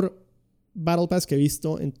peor Battle Pass que he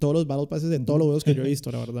visto en todos los Battle Passes de todos los juegos que yo he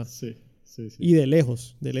visto, la verdad. Sí. Y de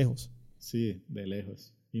lejos, de lejos. Sí, de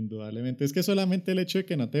lejos. Indudablemente. Es que solamente el hecho de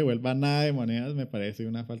que no te devuelva nada de monedas me parece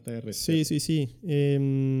una falta de respeto. Sí.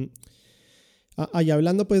 Allá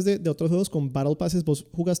hablando pues de otros juegos con Battle Passes, ¿vos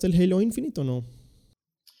jugaste el Halo Infinite o no?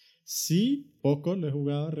 Sí, poco lo he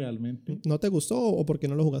jugado realmente. ¿No te gustó o por qué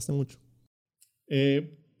no lo jugaste mucho?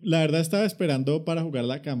 La verdad estaba esperando para jugar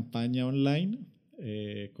la campaña online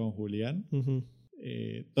con Julián. Uh-huh.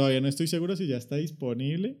 Todavía no estoy seguro si ya está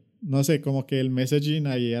disponible. No sé, como que el messaging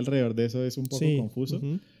ahí alrededor de eso es un poco confuso.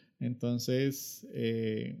 Uh-huh. Entonces,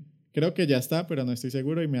 creo que ya está, pero no estoy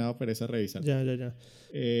seguro y me ha dado pereza revisar. Ya.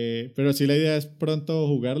 Pero sí, la idea es pronto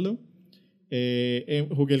jugarlo.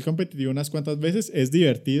 Jugué el competitivo unas cuantas veces. Es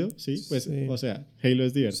divertido, ¿sí? Pues, sí. O sea, Halo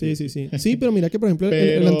es divertido. Sí. Sí, pero mira que, por ejemplo,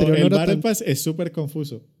 pero el anterior no el era Battle Pass es súper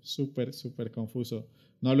confuso. Súper confuso.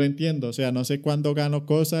 No lo entiendo. O sea, no sé cuándo gano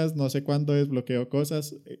cosas, no sé cuándo desbloqueo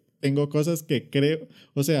cosas. Tengo cosas que creo...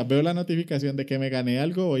 O sea, veo la notificación de que me gané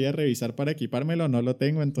algo, voy a revisar para equipármelo, no lo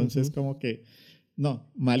tengo. Entonces, como que...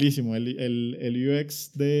 No, malísimo. El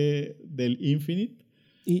UX del Infinite...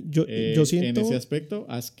 Y yo siento, en ese aspecto,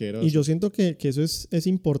 asqueroso. Y yo siento que eso es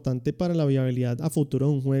importante para la viabilidad a futuro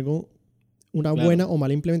de un juego, una buena o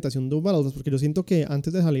mala implementación de un Battle Pass, porque yo siento que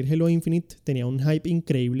antes de salir Halo Infinite tenía un hype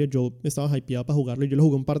increíble, yo estaba hypeado para jugarlo y yo lo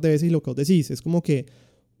jugué un par de veces y lo que vos decís, es como que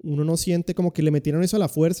uno no siente como que le metieron eso a la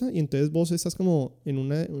fuerza y entonces vos estás como en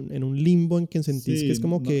un limbo en que sentís que es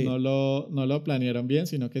como que... No lo planearon bien,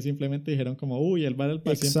 sino que simplemente dijeron como, uy, el Battle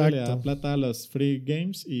Pass siempre le da plata a los free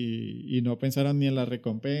games y no pensaron ni en las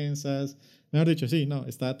recompensas. Mejor dicho, sí, no,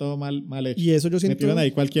 está todo mal hecho. Y eso yo siento... Metieron ahí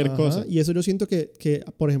cualquier cosa. Y eso yo siento que,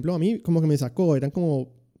 por ejemplo, a mí como que me sacó, eran como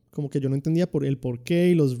que yo no entendía el por qué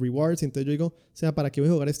y los rewards, entonces yo digo, o sea, ¿para qué voy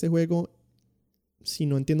a jugar este juego si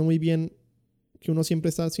no entiendo muy bien que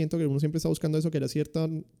siento que uno siempre está buscando eso, que era cierto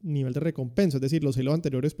nivel de recompensa? Es decir, los Halo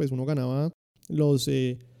anteriores, pues uno ganaba los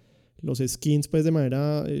skins pues de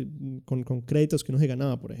manera con créditos que uno se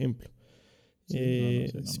ganaba, por ejemplo.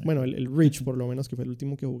 Bueno, el Reach por lo menos, que fue el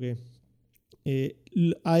último que jugué.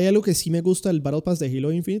 Hay algo que sí me gusta del Battle Pass de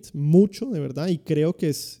Halo Infinite, mucho, de verdad, y creo que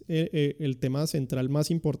es el tema central más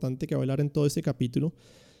importante que voy a hablar en todo este capítulo,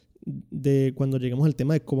 de cuando lleguemos al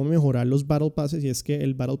tema de cómo mejorar los Battle Passes, y es que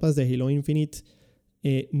el Battle Pass de Halo Infinite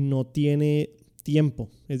no tiene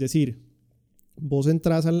tiempo. Es decir, vos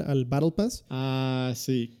entras al Battle Pass. Ah,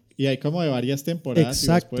 sí. Y hay como de varias temporadas.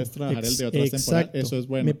 Exacto, y vos puedes trabajar el de otras temporadas. Eso es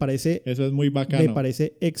bueno. Eso es muy bacano. Me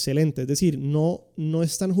parece excelente. Es decir, no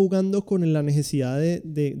están jugando con la necesidad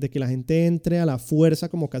de que la gente entre a la fuerza,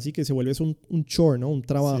 como casi que se vuelve un chore, ¿no? Un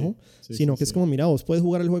trabajo. Sino que es como, mira, vos puedes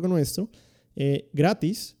jugar el juego nuestro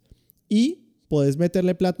gratis y podés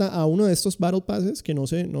meterle plata a uno de estos Battle Passes que no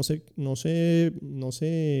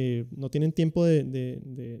tienen tiempo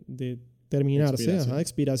de terminarse,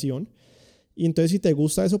 expiración. Y entonces si te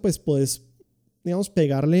gusta eso, pues puedes, digamos,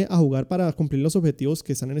 pegarle a jugar para cumplir los objetivos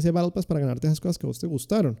que están en ese Battle Pass para ganarte esas cosas que a vos te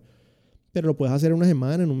gustaron. Pero lo puedes hacer en una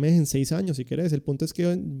semana, en un mes, en 6 años, si querés. El punto es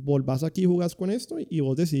que volvás aquí y jugás con esto y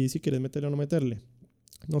vos decidís si querés meterle o no meterle.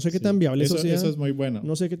 No sé qué tan viable eso sea. Eso es muy bueno.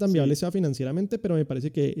 No sé qué tan viable sea financieramente, pero me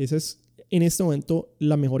parece que esa es, en este momento,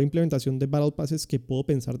 la mejor implementación de Battle Passes que puedo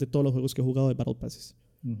pensar de todos los juegos que he jugado de Battle Passes.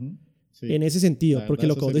 Uh-huh. En ese sentido, porque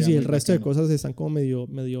lo que vos decís, el resto de cosas están como medio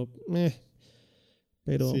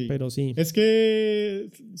pero sí. Es que,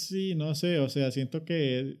 sí, no sé, o sea, siento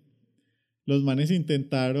que los manes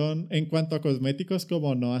intentaron, en cuanto a cosméticos,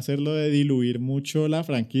 como no hacerlo de diluir mucho la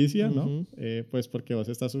franquicia, ¿no? Ujú. Pues porque vos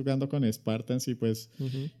estás jugando con Spartans y pues...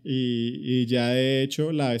 Ujú. Y ya de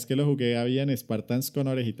hecho, la vez que lo jugué, habían Spartans con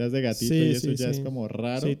orejitas de gatito y Sí, eso sí, ya es sí. como Sí,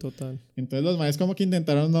 raro. total. Entonces los manes como que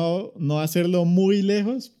intentaron no hacerlo muy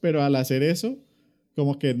lejos, pero al hacer eso,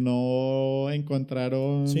 como que no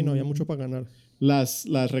Sí, no había mucho encontraron para ganar.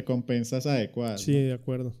 las recompensas adecuadas, Sí, ¿no? de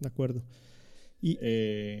acuerdo, de acuerdo. Y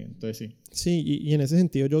Entonces sí. sí, y en ese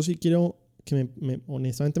sentido yo sí quiero que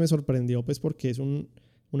honestamente me sorprendió pues porque es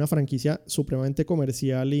una franquicia supremamente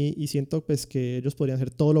comercial y siento pues que ellos podrían hacer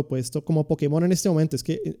todo lo opuesto como Pokémon en este momento. Es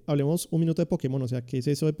que hablemos un minuto de Pokémon, o sea, ¿qué es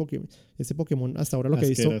eso de Pokémon? Este Pokémon hasta ahora lo que he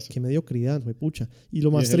visto, Asqueroso. qué mediocridad, fue pucha. Y lo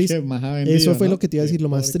Y más es el que triste, más ha eso vendido, fue lo ¿no? que te iba a Qué decir, lo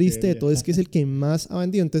más triste de porquería. todo es que es el que más ha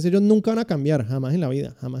vendido. Entonces ellos nunca van a cambiar, jamás en la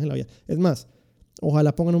vida, jamás en la vida. Es más,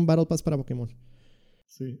 ojalá pongan un Battle Pass para Pokémon.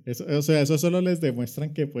 Sí, eso, o sea, eso solo les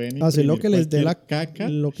demuestran que pueden Hacer imprimir cualquier caca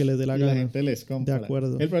lo que les dé la y la gana. gente les De compra.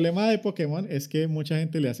 acuerdo. El problema de Pokémon es que mucha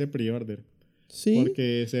gente le hace pre-order Sí,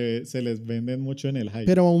 porque se les venden mucho en el hype.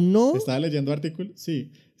 pero aún no. Estaba leyendo artículos,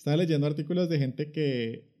 sí, estaba leyendo artículos de gente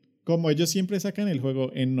que, como ellos siempre sacan el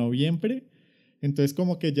juego en noviembre, entonces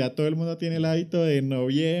como que ya todo el mundo tiene el hábito de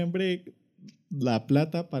noviembre, la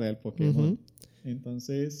plata para el Pokémon. Ujú.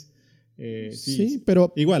 Entonces, sí, Sí,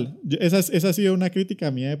 pero igual, esa ha sido una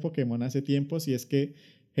crítica mía de Pokémon hace tiempo, si es que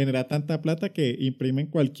genera tanta plata que imprimen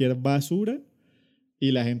cualquier basura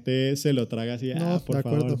y la gente se lo traga así, no, de por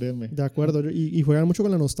favor, acuerdo. denme. De acuerdo. Y juegan mucho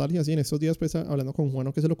con la nostalgia. Así en estos días, pues hablando con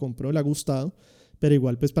Juano que se lo compró, le ha gustado. Pero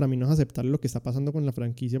igual, pues para mí no es aceptable lo que está pasando con la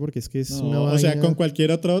franquicia porque es que es una No, o sea, con vaina.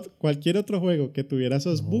 cualquier otro juego que tuviera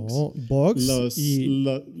esos bugs, No, Box y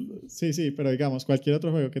sí, sí, pero digamos, cualquier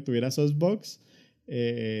otro juego que tuviera esos bugs,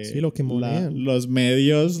 sí, lo que monean. los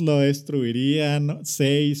medios lo destruirían, ¿no?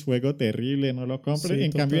 6, juego terrible, no lo compren. Sí,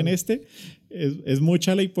 En cambio, en total. este es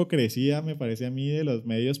mucha la hipocresía, me parece a mí, de los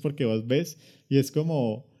medios, porque vos ves y es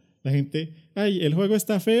como la gente, ay, el juego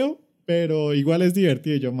está feo, pero igual es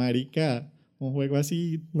divertido. Y yo, marica, un juego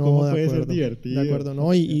así, No, ¿cómo de puede ser acuerdo. De divertido? acuerdo,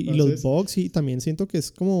 ¿no? Y los Entonces, bugs, y también siento que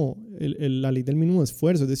es como la ley del mínimo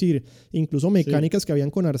esfuerzo. Es decir, incluso sí. mecánicas que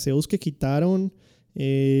habían con Arceus que quitaron,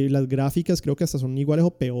 las gráficas creo que hasta son iguales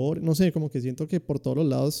o peor. No sé, como que siento que por todos los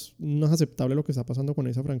lados no es aceptable lo que está pasando con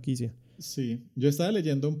esa franquicia. Sí, yo estaba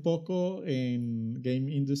leyendo un poco en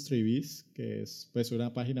Game Industry Biz, que es pues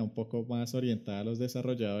una página un poco más orientada a los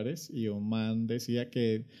desarrolladores, y un man decía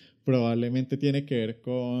que probablemente tiene que ver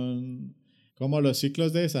con como los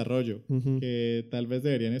ciclos de desarrollo, Ujú. que tal vez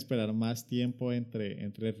deberían esperar más tiempo entre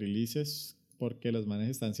releases, porque los manes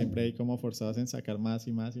están siempre ahí como forzados en sacar más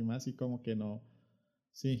y más y más, y como que no,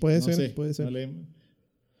 sí, Puede no ser, sé, puede no ser. le...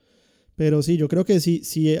 Pero sí, yo creo que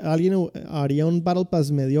si alguien haría un Battle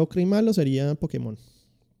Pass mediocre y malo sería Pokémon.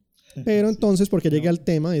 Pero Sí, entonces, porque llegué no, al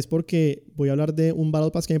tema, es porque voy a hablar de un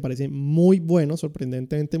Battle Pass que me parece muy bueno,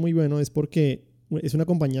 sorprendentemente muy bueno, es porque es una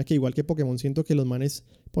compañía que igual que Pokémon siento que los manes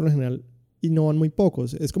por lo general innovan muy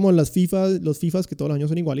pocos. Es como los FIFAs que todos los años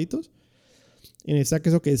son igualitos. En este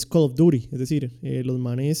caso que es Call of Duty, es decir, los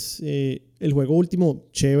manes, el juego último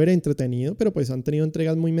chévere, entretenido, pero pues han tenido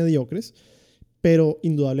entregas muy mediocres. Pero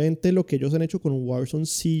indudablemente lo que ellos han hecho con Warzone,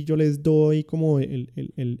 sí yo les doy como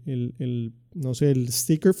no sé, el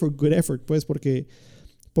sticker for good effort, pues,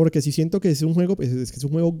 porque sí siento que es un juego, pues, es que es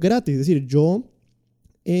un juego gratis. Es decir, yo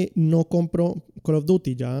no compro Call of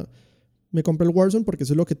Duty, ya me compro el Warzone porque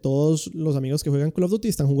eso es lo que todos los amigos que juegan Call of Duty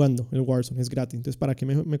están jugando. El Warzone es gratis. Entonces, ¿para qué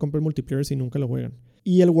me compro el multiplayer si nunca lo juegan?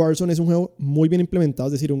 Y el Warzone es un juego muy bien implementado,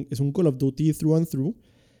 es decir, es un Call of Duty through and through.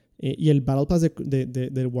 Y el Battle Pass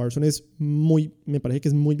del Warzone me parece que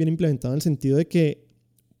es muy bien implementado en el sentido de que,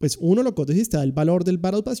 pues uno lo coges y te da el valor del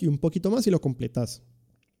Battle Pass y un poquito más y lo completas.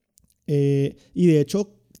 Y de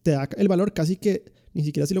hecho te da el valor casi que ni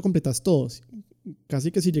siquiera si lo completas todo.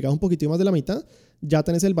 Casi que si llegas un poquito más de la mitad, ya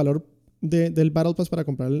tenés el valor del Battle Pass para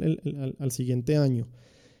comprar al siguiente año.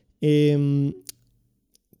 Eh,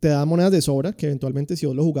 Te da monedas de sobra, que eventualmente si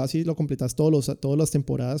vos lo jugás y lo completas todas las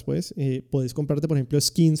temporadas, pues podés comprarte, por ejemplo,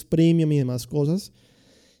 skins premium y demás cosas.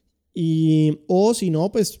 O si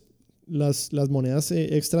no, pues las monedas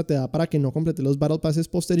extra te da para que no completes los Battle Passes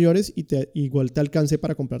posteriores y igual te alcance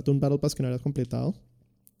para comprarte un Battle Pass que no hayas completado.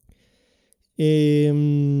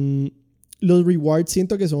 Los rewards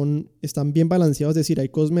siento que están bien balanceados, es decir, hay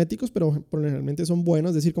cosméticos, pero generalmente son buenos,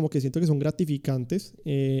 es decir, como que siento que son gratificantes.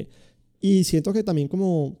 Y siento que también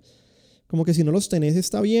como que si no los tenés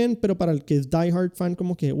está bien, pero para el que es Die Hard fan,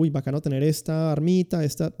 como que, uy, bacano tener esta armita,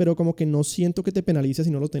 pero como que no siento que te penalice si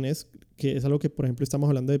no lo tenés, que es algo que, por ejemplo, estamos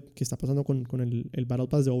hablando de que está pasando con el Battle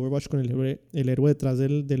Pass de Overwatch, con el héroe detrás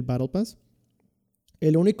del Battle Pass.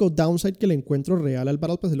 El único downside que le encuentro real al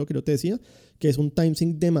Battle Pass es lo que yo te decía, que es un time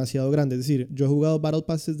sink demasiado grande. Es decir, yo he jugado Battle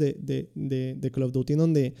Passes de Call of Duty en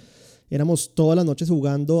donde éramos todas las noches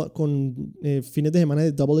jugando con fines de semana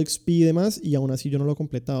de Double XP y demás, y aún así yo no lo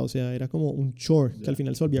completaba. O sea, era como un chore, que al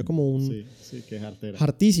final se volvía como un... Sí, que jartera.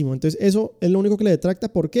 Hartísimo. Entonces, eso es lo único que le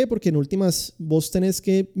detracta. ¿Por qué? Porque en últimas vos tenés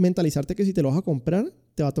que mentalizarte que si te lo vas a comprar,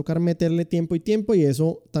 te va a tocar meterle tiempo y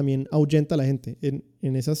eso también ahuyenta a la gente.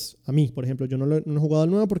 En esas, a mí, por ejemplo, yo no he jugado al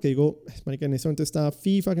nuevo porque digo, marica, en este momento está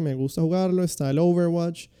FIFA, que me gusta jugarlo, está el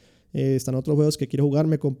Overwatch, están otros juegos que quiero jugar,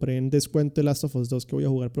 me compré en descuento el Last of Us 2 que voy a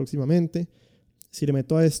jugar próximamente. Si le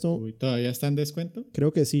meto a esto... Uy, ¿todavía está en descuento?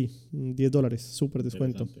 Creo que sí, $10, súper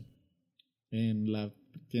descuento. ¿En la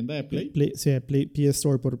tienda de Play? Sí, PS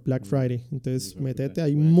Store por Black Friday. Entonces, métete,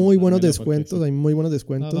 hay muy buenos descuentos, sí. Hay muy buenos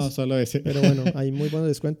descuentos. No, solo ese. Pero bueno, hay muy buenos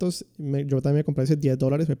descuentos. Yo también me compré ese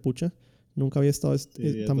 $10, me pucha. Nunca había estado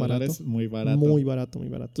tan barato. Muy barato. Muy barato, muy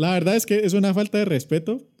barato. La verdad es que es una falta de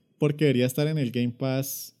respeto porque debería estar en el Game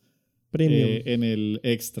Pass Premium. En el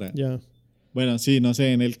Extra. Ya. Bueno, sí, no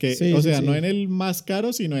sé, en el que... Sí, o sea, sí. no en el más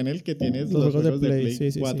caro, sino en el que tienes los juegos de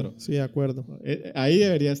Play 4. Sí, de acuerdo. Ahí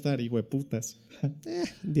debería estar, hijo de putas.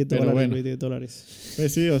 $10, bueno, $10.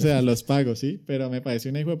 Pues sí, o sea, los pago, sí, pero me parece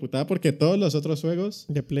una hijo de putada porque todos los otros juegos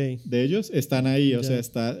de Play de ellos están ahí, o ya.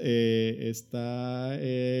 sea,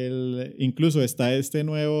 incluso está este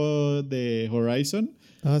nuevo de Horizon,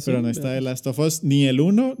 pero no está de Last of Us, ni el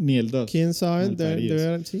 1 ni el 2. ¿Quién sabe?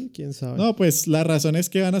 Sí, quién sabe. No, pues la razón es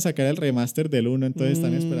que van a sacar el remaster del 1, entonces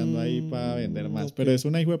están esperando ahí para vender más, okay. Pero es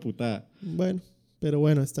una hijo de putada. Bueno. Pero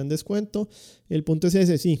bueno, está en descuento. El punto es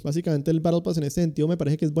ese, sí. Básicamente el Battle Pass en este sentido me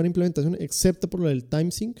parece que es buena implementación, excepto por lo del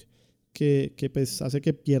time sync, que pues hace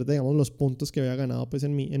que pierda, digamos, los puntos que había ganado pues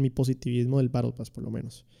en mi positivismo del Battle Pass, por lo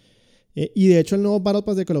menos. Y de hecho el nuevo Battle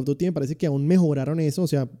Pass de Call of Duty me parece que aún mejoraron eso. O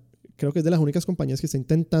sea, creo que es de las únicas compañías que está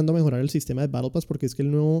intentando mejorar el sistema de Battle Pass, porque es que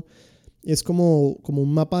el nuevo es como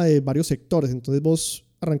un mapa de varios sectores. Entonces vos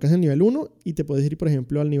arrancas en el nivel 1 y te puedes ir, por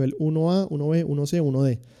ejemplo, al nivel 1A, 1B, 1C,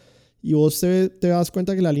 1D. Y vos te das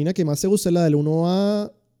cuenta que la línea que más te gusta es la del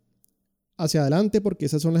 1A hacia adelante, porque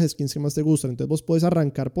esas son las skins que más te gustan. Entonces vos puedes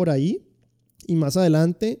arrancar por ahí y más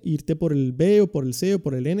adelante irte por el B o por el C o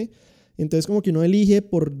por el N. Entonces como que uno elige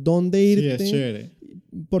por dónde irte. Sí, es chévere.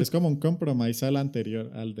 Es como un compromiso al anterior,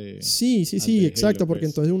 al de... Sí, exacto, Halo, porque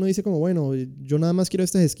pues. Entonces uno dice como, bueno, yo nada más quiero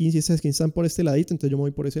estas skins y estas skins están por este ladito, entonces yo me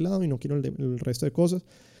voy por ese lado y no quiero el resto de cosas.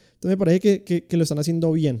 Entonces me parece que lo están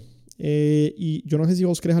haciendo bien. Y yo no sé si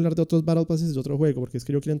vos querés hablar de otros Battle Passes de otro juego, porque es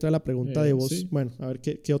que yo quiero entrar a la pregunta de vos. Sí. Bueno, a ver,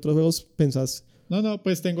 ¿qué otros juegos pensás? No,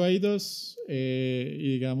 pues tengo ahí dos,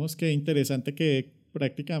 y digamos que interesante que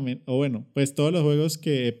prácticamente, o bueno, pues todos los juegos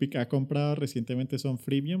que Epic ha comprado recientemente son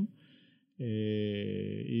freemium,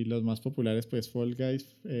 y los más populares pues Fall Guys,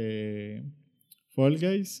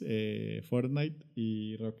 Fortnite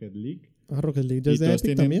y Rocket League. Rocket League ya es de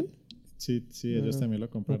Epic también. Sí, ellos también lo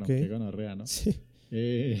compraron, okay. Qué gonorrea, ¿no? Sí.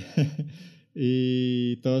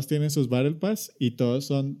 Y todos tienen sus Battle Pass y todos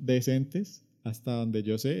son decentes hasta donde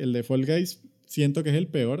yo sé. El de Fall Guys siento que es el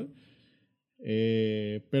peor,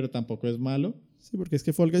 pero tampoco es malo. Sí, porque es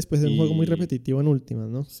que Fall Guys pues, es un juego muy repetitivo en últimas,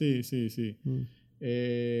 ¿no? Sí.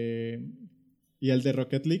 Y el de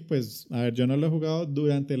Rocket League, pues, a ver, yo no lo he jugado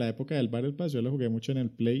durante la época del Battle Pass, yo lo jugué mucho en el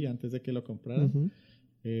Play antes de que lo compraran. Uh-huh.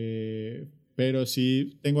 Pero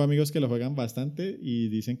sí tengo amigos que lo juegan bastante y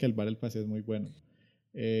dicen que el Battle Pass es muy bueno.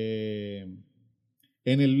 En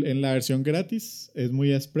la versión gratis es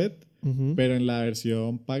muy spread, uh-huh. Pero en la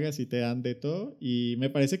versión paga sí te dan de todo. Y me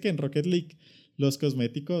parece que en Rocket League los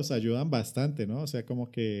cosméticos ayudan bastante, ¿no? O sea,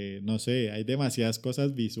 como que, no sé, hay demasiadas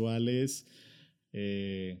cosas visuales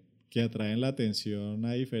que atraen la atención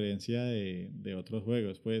a diferencia de otros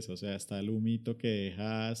juegos, pues. O sea, está el humito que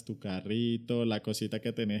dejas, tu carrito, la cosita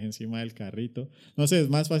que tenés encima del carrito. No sé, es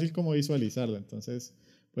más fácil como visualizarlo. Entonces,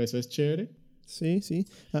 pues eso es chévere. Sí.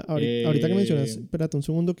 Ahorita que mencionas, espérate un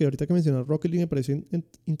segundo, que ahorita que mencionas Rocket League me pareció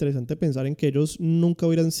interesante pensar en que ellos nunca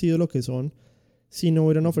hubieran sido lo que son si no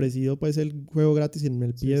hubieran ofrecido pues el juego gratis en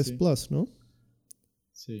el PS Plus, ¿no?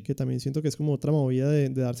 Sí. Que también siento que es como otra movida de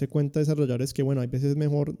darse cuenta de desarrolladores que, bueno, hay veces es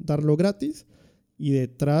mejor darlo gratis y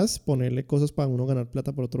detrás ponerle cosas para uno ganar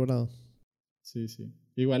plata por otro lado. Sí.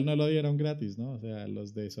 Igual no lo dieron gratis, ¿no? O sea,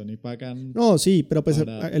 los de Sony pagan... No, sí, pero pues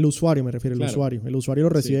el usuario, me refiero, claro. El usuario lo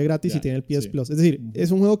recibe gratis y tiene el PS Plus. Es decir,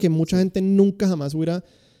 es un juego que mucha gente nunca jamás hubiera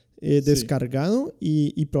descargado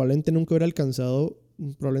y probablemente nunca hubiera alcanzado,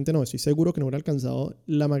 probablemente no, estoy seguro que no hubiera alcanzado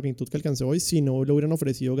la magnitud que alcanzó hoy si no lo hubieran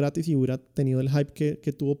ofrecido gratis y hubiera tenido el hype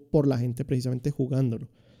que tuvo por la gente precisamente jugándolo.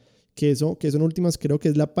 Que eso en últimas creo que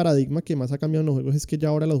es la paradigma que más ha cambiado en los juegos, es que ya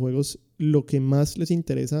ahora los juegos lo que más les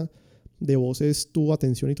interesa de vos es tu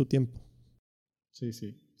atención y tu tiempo. Sí,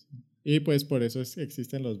 sí. Y pues por eso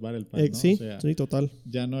existen los Battle Pass, ¿no? Sí, O sea, sí, total.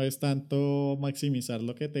 ya no es tanto maximizar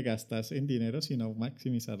lo que te gastas en dinero, sino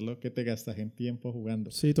maximizar lo que te gastas en tiempo jugando.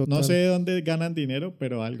 Sí, No sé total. de dónde ganan dinero,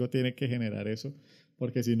 pero algo tiene que generar eso,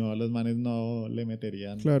 porque si no, los manes no le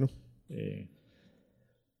meterían. Claro.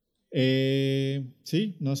 eh,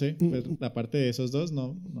 sí, no sé, pues aparte de esos dos,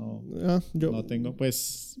 no tengo,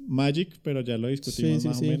 pues Magic, pero ya lo Sí, discutimos sí,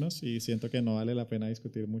 más o sí. menos y siento que no vale la pena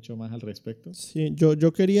discutir mucho más al respecto. Sí,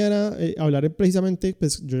 yo quería hablar precisamente,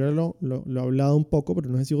 pues yo ya lo he hablado un poco, pero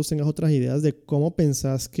no sé si vos tengas otras ideas de cómo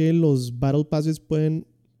pensás que los Battle Passes pueden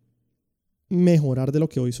mejorar de lo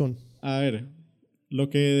que hoy son. A ver, lo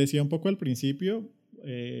que decía un poco al principio,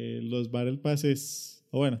 los Battle Passes,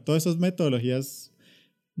 o bueno, todas esas metodologías,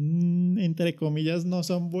 entre comillas, no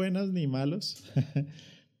son buenas ni malos,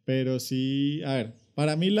 pero sí, a ver,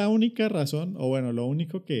 para mí la única razón, o bueno, lo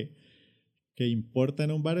único que importa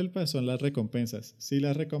en un Battle Pass son las recompensas. Si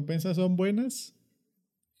las recompensas son buenas,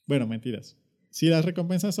 bueno, mentiras. Si las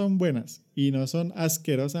recompensas son buenas y no son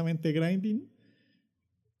asquerosamente grinding,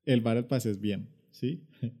 el Battle Pass es bien, ¿sí?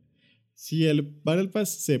 Si el Battle Pass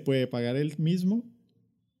se puede pagar el mismo,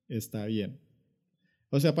 está bien.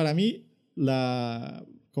 O sea, para mí,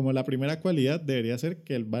 como la primera cualidad debería ser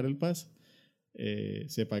que el Battle Pass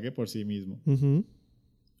se pague por sí mismo. Ujú.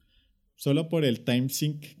 Solo por el time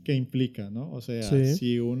sink que implica, ¿no? O sea, Sí.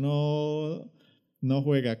 si uno no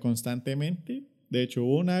juega constantemente, de hecho,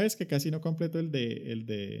 hubo una vez que casi no completo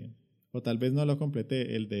o tal vez no lo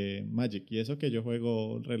completé, el de Magic, y eso que yo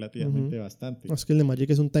juego Ujú. relativamente bastante. Es que el de Magic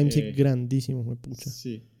es un time tick Eh, grandísimo, me pucha.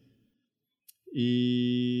 sí.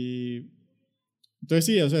 Y entonces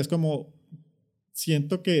sí, o sea, es como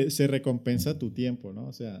siento que se recompensa tu tiempo, ¿no?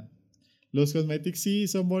 O sea, los cosmetics sí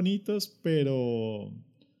son bonitos, pero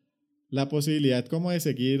la posibilidad como de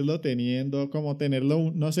seguirlo teniendo, como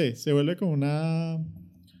tenerlo, no sé, se vuelve como una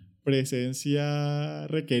presencia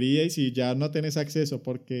requerida y si ya no tienes acceso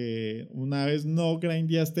porque una vez no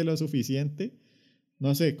grindeaste lo suficiente,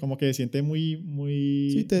 no sé, como que se siente muy, Sí,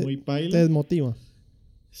 muy, muy te paila. desmotiva.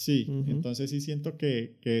 Sí, Ujú. entonces sí siento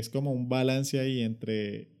que es como un balance ahí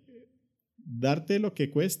entre darte lo que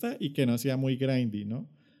cuesta y que no sea muy grindy, ¿no?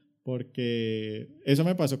 Porque eso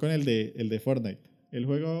me pasó con el de Fortnite. El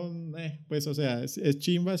juego, pues, o sea, es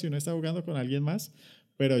chimba si uno está jugando con alguien más,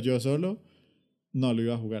 pero yo solo no lo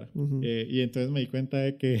iba a jugar. Ujú. Y entonces me di cuenta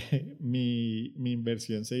de que mi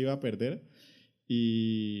inversión se iba a perder.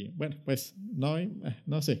 Y bueno, pues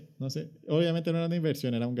no sé. Obviamente no era una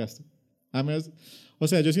inversión, era un gasto. A menos, o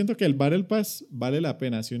sea, yo siento que el Battle Pass vale la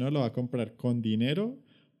pena si uno lo va a comprar con dinero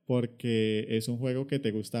porque es un juego que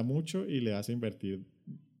te gusta mucho y le vas a invertir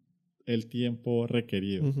el tiempo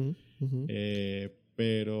requerido. Ujú. Ujú.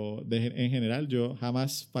 Pero en general yo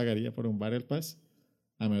jamás pagaría por un Battle Pass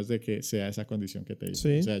a menos de que sea esa condición que te digo. O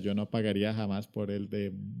Sí. sea, yo no pagaría jamás por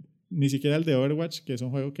ni siquiera el de Overwatch, que es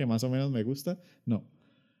un juego que más o menos me gusta, no.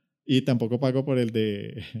 Y tampoco pago por el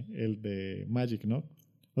de Magic, ¿no?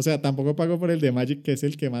 O sea, tampoco pago por el de Magic, que es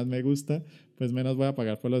el que más me gusta, pues menos voy a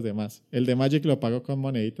pagar por los demás. El de Magic lo pago con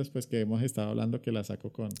moneditas, pues que hemos estado hablando que la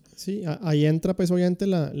saco con. Sí, ahí entra pues obviamente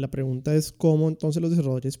la pregunta es cómo entonces los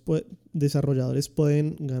desarrolladores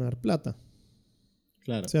pueden ganar plata. O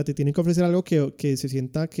Claro. sea, te tienen que ofrecer algo que se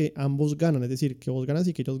sienta que ambos ganan, es decir, que vos ganas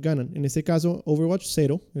y que ellos ganan. En este caso, Overwatch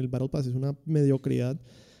 0, el Battle Pass es una mediocridad.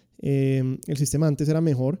 El sistema antes era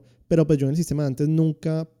mejor, pero pues yo en el sistema antes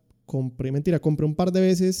nunca compré un par de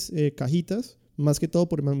veces cajitas, más que todo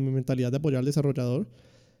por mi mentalidad de apoyar al desarrollador,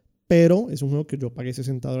 pero es un juego que yo pagué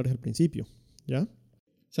 $60 al principio, ¿ya?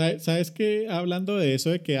 ¿Sabes qué? Hablando de eso,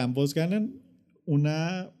 de que ambos ganan,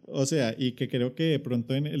 o sea, y que creo que de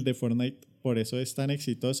pronto en el de Fortnite por eso es tan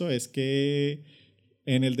exitoso, es que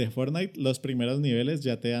en el de Fortnite los primeros niveles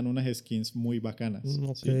ya te dan unas skins muy bacanas,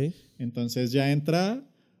 Ok. ¿sí? Entonces ya entra,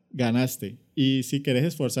 ganaste. Y si quieres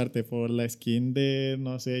esforzarte por la skin de,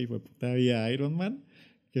 no sé, y fue puta vida Iron Man,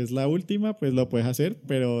 que es la última, pues lo puedes hacer,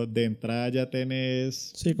 pero de entrada ya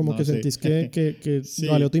tenés, Sí, como que no sé, sentís que valió sí, tu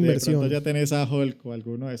de pronto inversión. ya tenés a Hulk o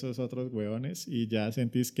alguno de esos otros huevones y ya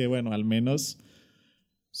sentís que, bueno, al menos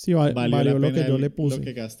Sí, valió valió la lo que pena yo le lo puse.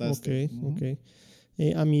 que Ok, gastaste. ok.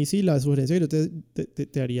 Ujú. A mí sí, la sugerencia que yo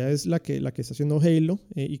te haría es la que está haciendo Halo,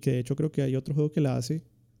 y que de hecho creo que hay otro juego que la hace,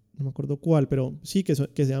 no me acuerdo cuál, pero sí, que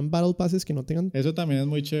sean Battle Passes Eso también es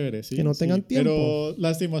muy chévere, que sí, no tengan sí. tiempo. Pero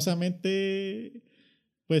lastimosamente,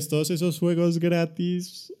 pues todos esos juegos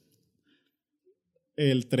gratis,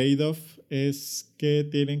 el trade-off es que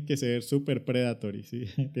tienen que ser súper predatory, ¿sí?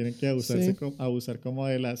 Tienen que Sí, abusar como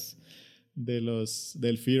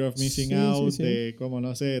del fear of missing Sí, out, sí, sí. de como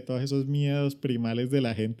no sé, de todos esos miedos primales de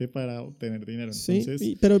la gente para obtener dinero. Sí,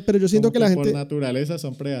 Entonces, pero yo siento como que la por gente, naturaleza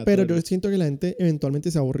son pero yo predatorios. siento que la gente eventualmente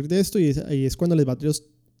se va a aburrir de esto y ahí es cuando les va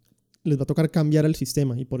a tocar cambiar el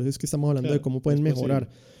sistema y por eso es que estamos hablando de Claro, cómo es pueden posible. mejorar.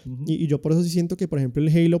 Ujú. Y yo por eso sí siento que, por ejemplo, el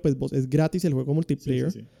Halo pues es gratis el juego Sí, sí,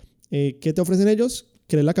 multiplayer. sí. ¿Qué te ofrecen ellos?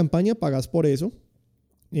 Crees la campaña, pagas por eso.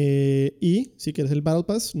 Y si quieres el Battle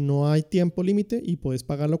Pass, no hay tiempo límite y puedes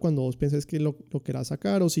pagarlo cuando vos penses que lo querás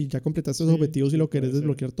sacar o si ya completaste los Sí, objetivos y sí, lo querés puede ser.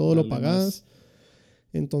 desbloquear todo, lo Darle pagás. más.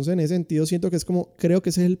 Entonces, en ese sentido, siento que es como, creo que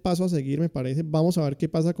ese es el paso a seguir, me parece. Vamos a ver qué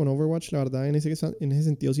pasa con Overwatch. La verdad, en ese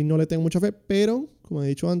sentido, sí no le tengo mucha fe, pero, como he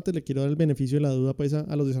dicho antes, le quiero dar el beneficio de la duda pues,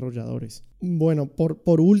 a los desarrolladores. Bueno,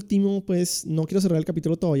 por último, pues, no quiero cerrar el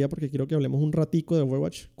capítulo todavía porque quiero que hablemos un ratico de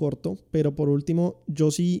Overwatch corto, pero por último,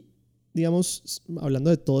 yo sí, digamos, hablando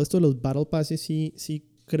de todo esto de los Battle Passes, sí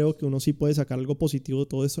creo que uno sí puede sacar algo positivo de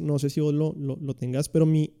todo esto. No sé si vos lo tengas, pero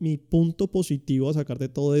mi punto positivo a sacar de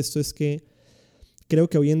todo esto es que creo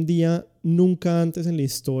que hoy en día, nunca antes en la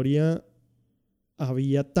historia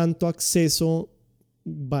había tanto acceso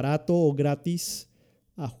barato o gratis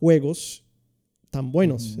a juegos tan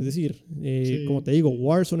buenos. Es Ujú. decir, como Sí, te digo, sí.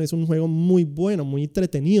 Warzone es un juego muy bueno, muy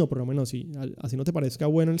entretenido, por lo menos, así no te parezca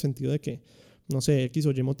bueno en el sentido de que, no sé, X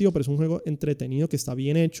o Y motivo, pero es un juego entretenido que está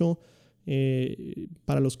bien hecho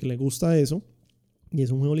para los que les gusta eso. Y es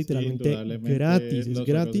un juego Sí, literalmente indudablemente gratis, es los juegos,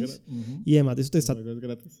 gratis. ujú, Y además de eso los juegos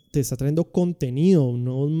gratis. te está trayendo contenido,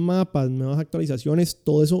 nuevos mapas, nuevas actualizaciones,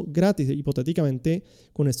 todo eso gratis. Hipotéticamente,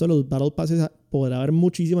 con esto de los Battle Passes, podrá haber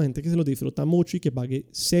muchísima gente que se los disfruta mucho y que pague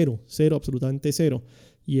cero, cero, absolutamente cero.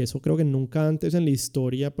 Y eso creo que nunca antes en la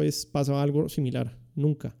historia pues pasaba algo similar,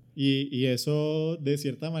 nunca. Y eso, de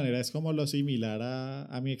cierta manera, es como lo similar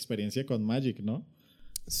a mi experiencia con Magic, ¿no?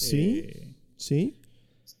 Sí, Eh, sí.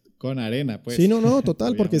 con Arena, Sí, pues, no,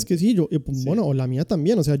 total, porque es que obviamente. sí, Sí, bueno, o la mía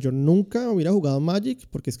también, o sea, yo nunca hubiera jugado Magic,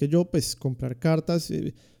 porque es que yo, pues, comprar cartas, o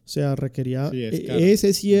sea, requería, sí, es caro.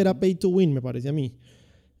 ese sí era Ujú. pay to win, me parece a mí.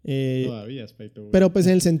 Eh, Todavía es pay to win. pero pues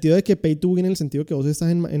en el sentido de que pay to win, en el sentido que vos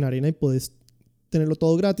estás en arena y podés tenerlo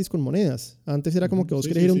todo gratis con monedas. Antes era como Ujú. que vos Sí,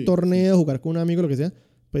 querés sí, ir a un sí, sí. torneo, jugar con un amigo, lo que sea,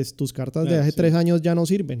 pues tus cartas de Claro, hace sí. 3 años ya no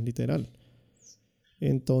sirven, literal.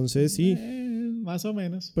 Entonces, sí, Más o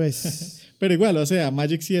menos. pues, Pero igual, o sea,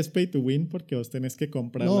 Magic sí es pay to win porque vos tenés que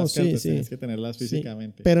comprar no, las sí, cartas, sí, tenés que tenerlas sí.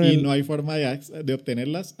 físicamente. Pero Y no hay forma de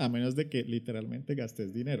obtenerlas a menos de que literalmente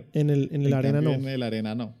gastes dinero. en el En arena cambio, no. en el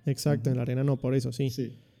arena no. Exacto, en Ujú. la arena no, por eso sí.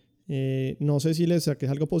 Sí. No sé si les saqué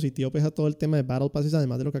algo positivo pues, a todo el tema de Battle Passes,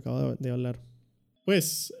 además de lo que acabo de hablar.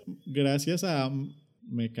 Pues gracias a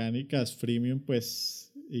mecánicas freemium,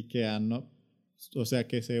 pues, y que han, o sea,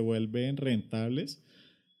 que se vuelven rentables,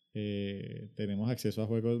 tenemos acceso a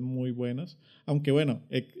juegos muy buenos. Aunque bueno,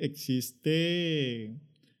 existe,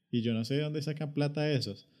 y yo no sé de dónde sacan plata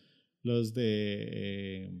esos, los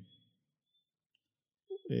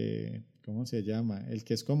 ¿cómo se llama? El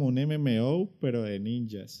que es como un MMO, pero de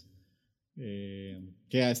ninjas.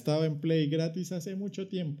 Que ha estado en Play gratis hace mucho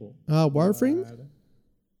tiempo. Ah, Warframe.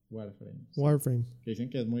 Warframe, sí. Warframe. Que dicen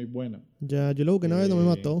que es muy bueno. Ya, yo lo jugué una vez, no me Eh,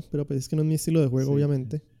 mató, pero pues es que no es mi estilo de juego, sí,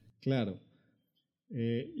 obviamente. claro.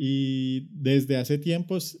 Y desde hace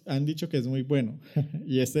tiempos han dicho que es muy bueno.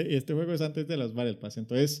 Y este juego es antes de los Battle Pass.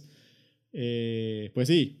 Entonces, pues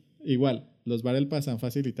sí, igual, los Battle Pass han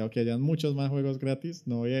facilitado que hayan muchos más juegos gratis.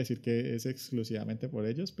 No voy a decir que es exclusivamente por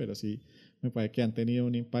ellos, pero sí me parece que han tenido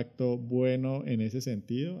un impacto bueno en ese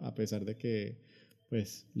sentido, a pesar de que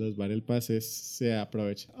pues los Battle Passes se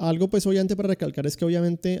aprovechan. Algo pues obviamente para recalcar es que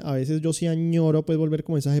obviamente a veces yo sí añoro pues volver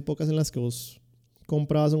como esas épocas en las que vos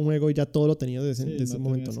comprabas un juego y ya todo lo tenías de Sí, ese no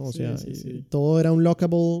momento, tenías. ¿no? O Sí, sea, sí, sí. todo era un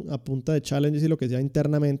lockable a punta de challenges y lo que sea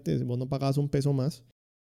internamente, vos no pagabas un peso más.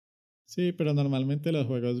 Sí, pero normalmente los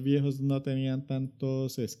juegos viejos no tenían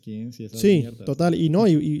tantos skins y esas Sí, mierdas, total. ¿no? Y no,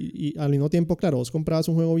 y al mismo tiempo, claro, vos comprabas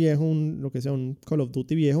un juego viejo, lo que sea, un Call of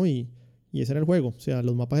Duty viejo y ese era el juego. O sea,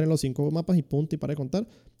 los mapas eran los 5 mapas y punto, y para de contar.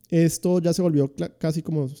 Esto ya se volvió casi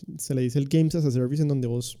como se le dice el Games as a Service, en donde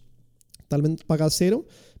vos tal vez pagas cero,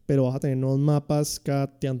 pero vas a tener nuevos mapas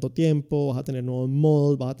cada tanto tiempo, vas a tener nuevos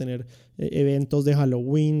modos, vas a tener eventos de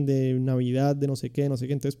Halloween, de Navidad, de no sé qué, no sé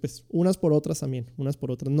qué. Entonces, pues, unas por otras también, unas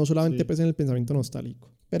por otras, no solamente Sí. pues en el pensamiento Ujú. nostálgico.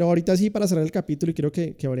 Pero ahorita sí, para cerrar el capítulo, y quiero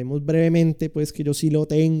que hablemos brevemente, pues que yo sí lo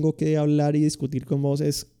tengo que hablar y discutir con vos,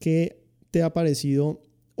 es qué te ha parecido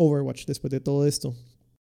Overwatch después de todo esto.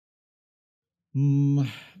 Mm,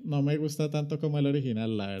 no me gusta tanto como el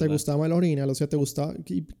original, la ¿Te verdad. gustaba más el original? O sea, ¿te gustaba?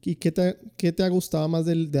 ¿Y qué te ha gustado más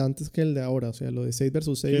del de antes que el de ahora? O sea, lo de 6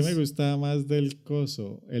 versus ¿Qué me 6. gustaba más del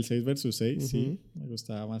coso? El 6 versus 6, Ujú. sí. Me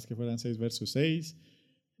gustaba más que fueran 6 versus 6.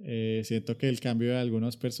 Siento que el cambio de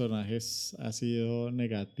algunos personajes ha sido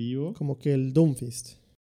negativo. Como que el Doomfist.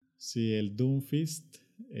 Sí, el Doomfist,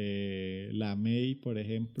 la Mei, por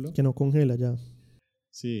ejemplo. Que no congela ya.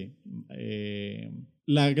 Sí.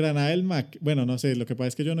 La granada del Macri, bueno, no sé, lo que pasa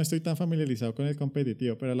es que yo no estoy tan familiarizado con el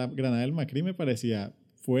competitivo, pero la granada del Macri me parecía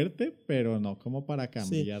fuerte, pero no como para Sí,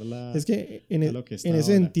 cambiarla es que a lo que en está ese ahora.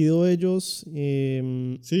 sentido ellos...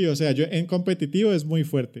 Sí, o sea, yo en competitivo es muy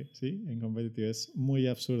fuerte, ¿sí? En competitivo es muy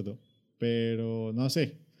absurdo, pero no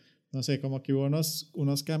sé, como que hubo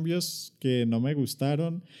unos cambios que no me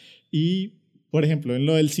gustaron y, por ejemplo, en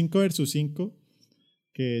lo del 5 versus 5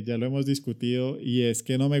 que ya lo hemos discutido, y es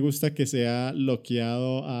que no me gusta que sea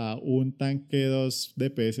bloqueado a un tanque, 2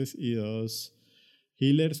 DPS y 2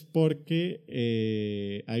 healers,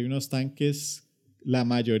 porque hay unos tanques, la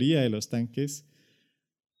mayoría de los tanques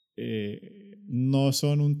no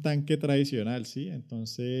son un tanque tradicional, ¿sí? Sí,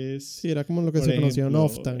 Entonces, era como lo que por se conocía un ejemplo,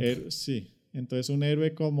 off-tank. sí, entonces un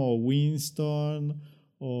héroe como Winston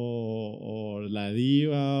o la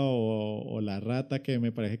diva o la rata, que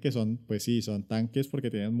me parece que son, pues sí, son tanques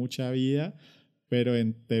porque tienen mucha vida, pero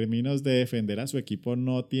en términos de defender a su equipo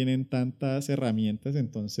no tienen tantas herramientas.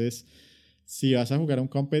 Entonces, si vas a jugar un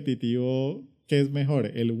competitivo, ¿qué es mejor?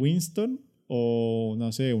 ¿El Winston o,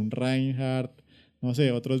 no sé, un Reinhardt? No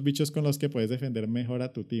sé, otros bichos con los que puedes defender mejor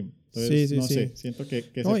a tu team. Sí, Entonces, sí, no sí. sé, siento que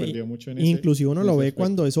se No, perdió mucho inclusive uno en lo ese ve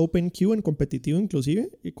cuando aspecto. es Open Queue en competitivo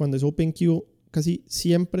inclusive, y cuando es Open Queue casi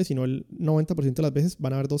siempre, si no el 90% de las veces,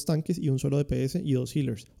 van a haber 2 tanques y un solo DPS y 2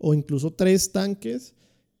 healers. O incluso 3 tanques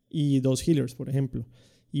y 2 healers, por ejemplo.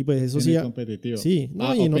 Y pues eso En sí, el competitivo. sí, ¿no?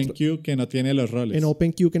 Ah, Y OpenQ que no tiene los en roles.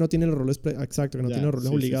 Open Queue que no tiene los roles, exacto, que no tiene Ya, los roles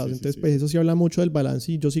sí, sí, obligados. sí, sí, Entonces, sí. pues eso sí habla mucho del balance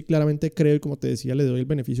y yo sí claramente creo, y como te decía, le doy el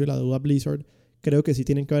beneficio de la duda a Blizzard. Creo que sí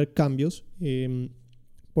tienen que haber cambios.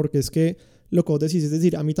 Porque es que lo que vos decís, es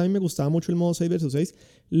decir, a mí también me gustaba mucho el modo 6 versus 6.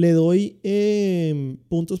 Le doy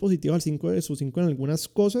puntos positivos al 5 versus 5 en algunas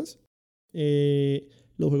cosas.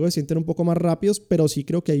 Los juegos se sienten un poco más rápidos, pero sí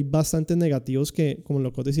creo que hay bastantes negativos que, como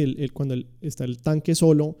lo que vos decís, cuando está el tanque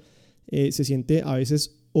solo, se siente a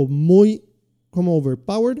veces o muy como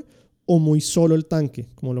overpowered o muy solo el tanque,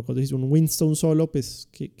 como lo que vos decís, un Winston solo, pues,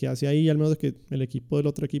 que hace ahí, al menos de que el equipo del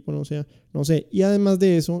otro equipo no sea, no sé. Y además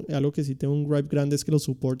de eso, algo que sí tengo un gripe grande es que los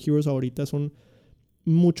support heroes ahorita son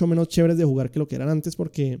mucho menos chéveres de jugar que lo que eran antes,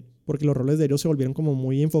 porque los roles de ellos se volvieron como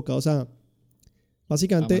muy enfocados a, A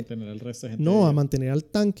básicamente, mantener al resto de gente no, a viva. mantener al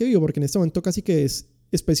tanque vivo, porque en este momento casi que es,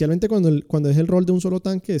 especialmente cuando es el rol de un solo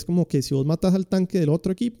tanque, es como que si vos matas al tanque del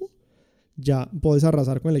otro equipo, ya podés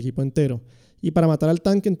arrasar con el equipo entero. Y para matar al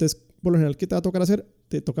tanque, entonces, por lo general, ¿qué te va a tocar hacer?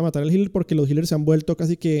 Te toca matar al healer, porque los healers se han vuelto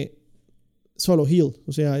casi que solo heal.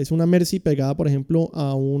 O sea, es una Mercy pegada, por ejemplo,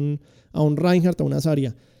 a un Reinhardt, a una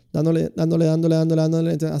Zarya. Dándole,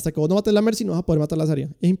 hasta que vos no mates la Mercy, no vas a poder matar la Zarya.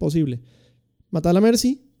 Es imposible. Matar la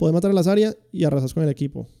Mercy, podés matar a la Zarya y arrasas con el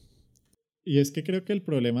equipo. Y es que creo que el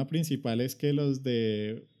problema principal es que los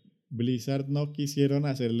de Blizzard no quisieron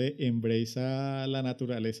hacerle embrace a la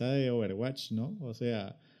naturaleza de Overwatch, ¿no? O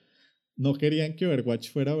sea, no querían que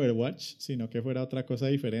Overwatch fuera Overwatch, sino que fuera otra cosa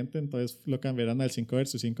diferente. Entonces lo cambiaron al 5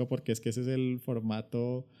 versus 5 porque es que ese es el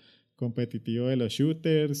formato competitivo de los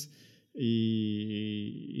shooters.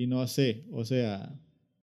 Y no sé, o sea,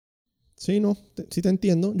 Sí, no, sí te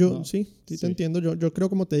entiendo. Yo no, sí te sí. entiendo. Yo creo,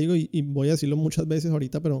 como te digo, y voy a decirlo muchas veces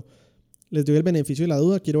ahorita, pero les doy el beneficio de la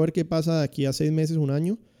duda. Quiero ver qué pasa de aquí a 6 meses, un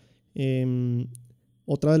año. Eh,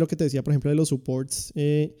 Otra vez lo que te decía, por ejemplo, de los supports,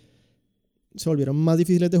 se volvieron más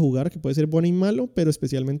difíciles de jugar, que puede ser bueno y malo, pero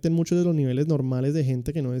especialmente en muchos de los niveles normales de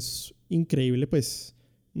gente que no es increíble, pues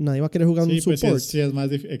nadie va a querer jugar un Sí, pues support. sí es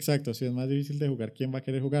más exacto, sí es más difícil de jugar, ¿quién va a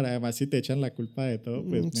querer jugar? Además, si te echan la culpa de todo,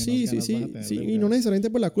 pues menos Sí, sí, ganas vas a sí, tener sí, de y no jugar. necesariamente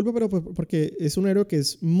por la culpa, pero porque es un héroe que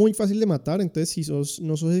es muy fácil de matar, entonces si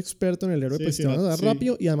no sos experto en el héroe, Sí, pues sí, te van a no, dar sí.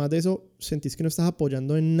 rápido y además de eso sentís que no estás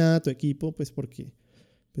apoyando en nada a tu equipo, pues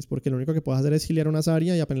porque lo único que puedes hacer es gilear una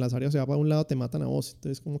Zarya y apenas la Zarya se va para un lado te matan a vos.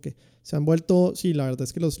 Entonces como que se han vuelto, sí, la verdad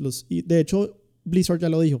es que y de hecho Blizzard ya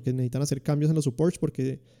lo dijo, que necesitan hacer cambios en los supports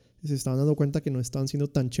porque se estaban dando cuenta que no estaban siendo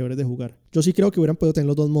tan chéveres de jugar. Yo sí creo que hubieran podido tener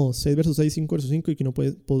los dos modos, 6 versus 6, 5 versus 5 y que uno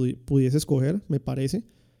pudiese escoger, me parece.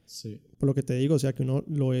 Sí. Por lo que te digo, o sea que uno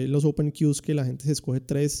lo ve en los open queues que la gente se escoge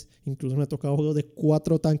 3, incluso me ha tocado juegos de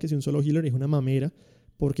 4 tanques y un solo healer y es una mamera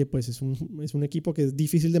porque pues es un equipo que es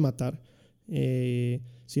difícil de matar.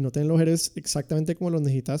 Si no te los eres exactamente como los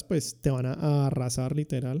necesitas, pues te van a arrasar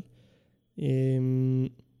literal. Eh,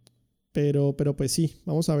 pero pues sí,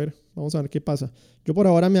 vamos a ver qué pasa. Yo por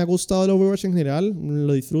ahora me ha gustado el Overwatch en general,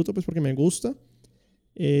 lo disfruto pues porque me gusta,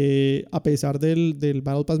 a pesar del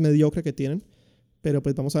Battle Pass mediocre que tienen. Pero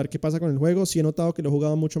pues vamos a ver qué pasa con el juego. Sí he notado que lo he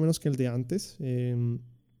jugado mucho menos que el de antes.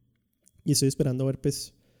 y estoy esperando a ver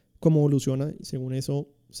pues cómo evoluciona y según eso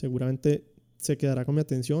seguramente se quedará con mi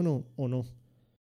atención o no.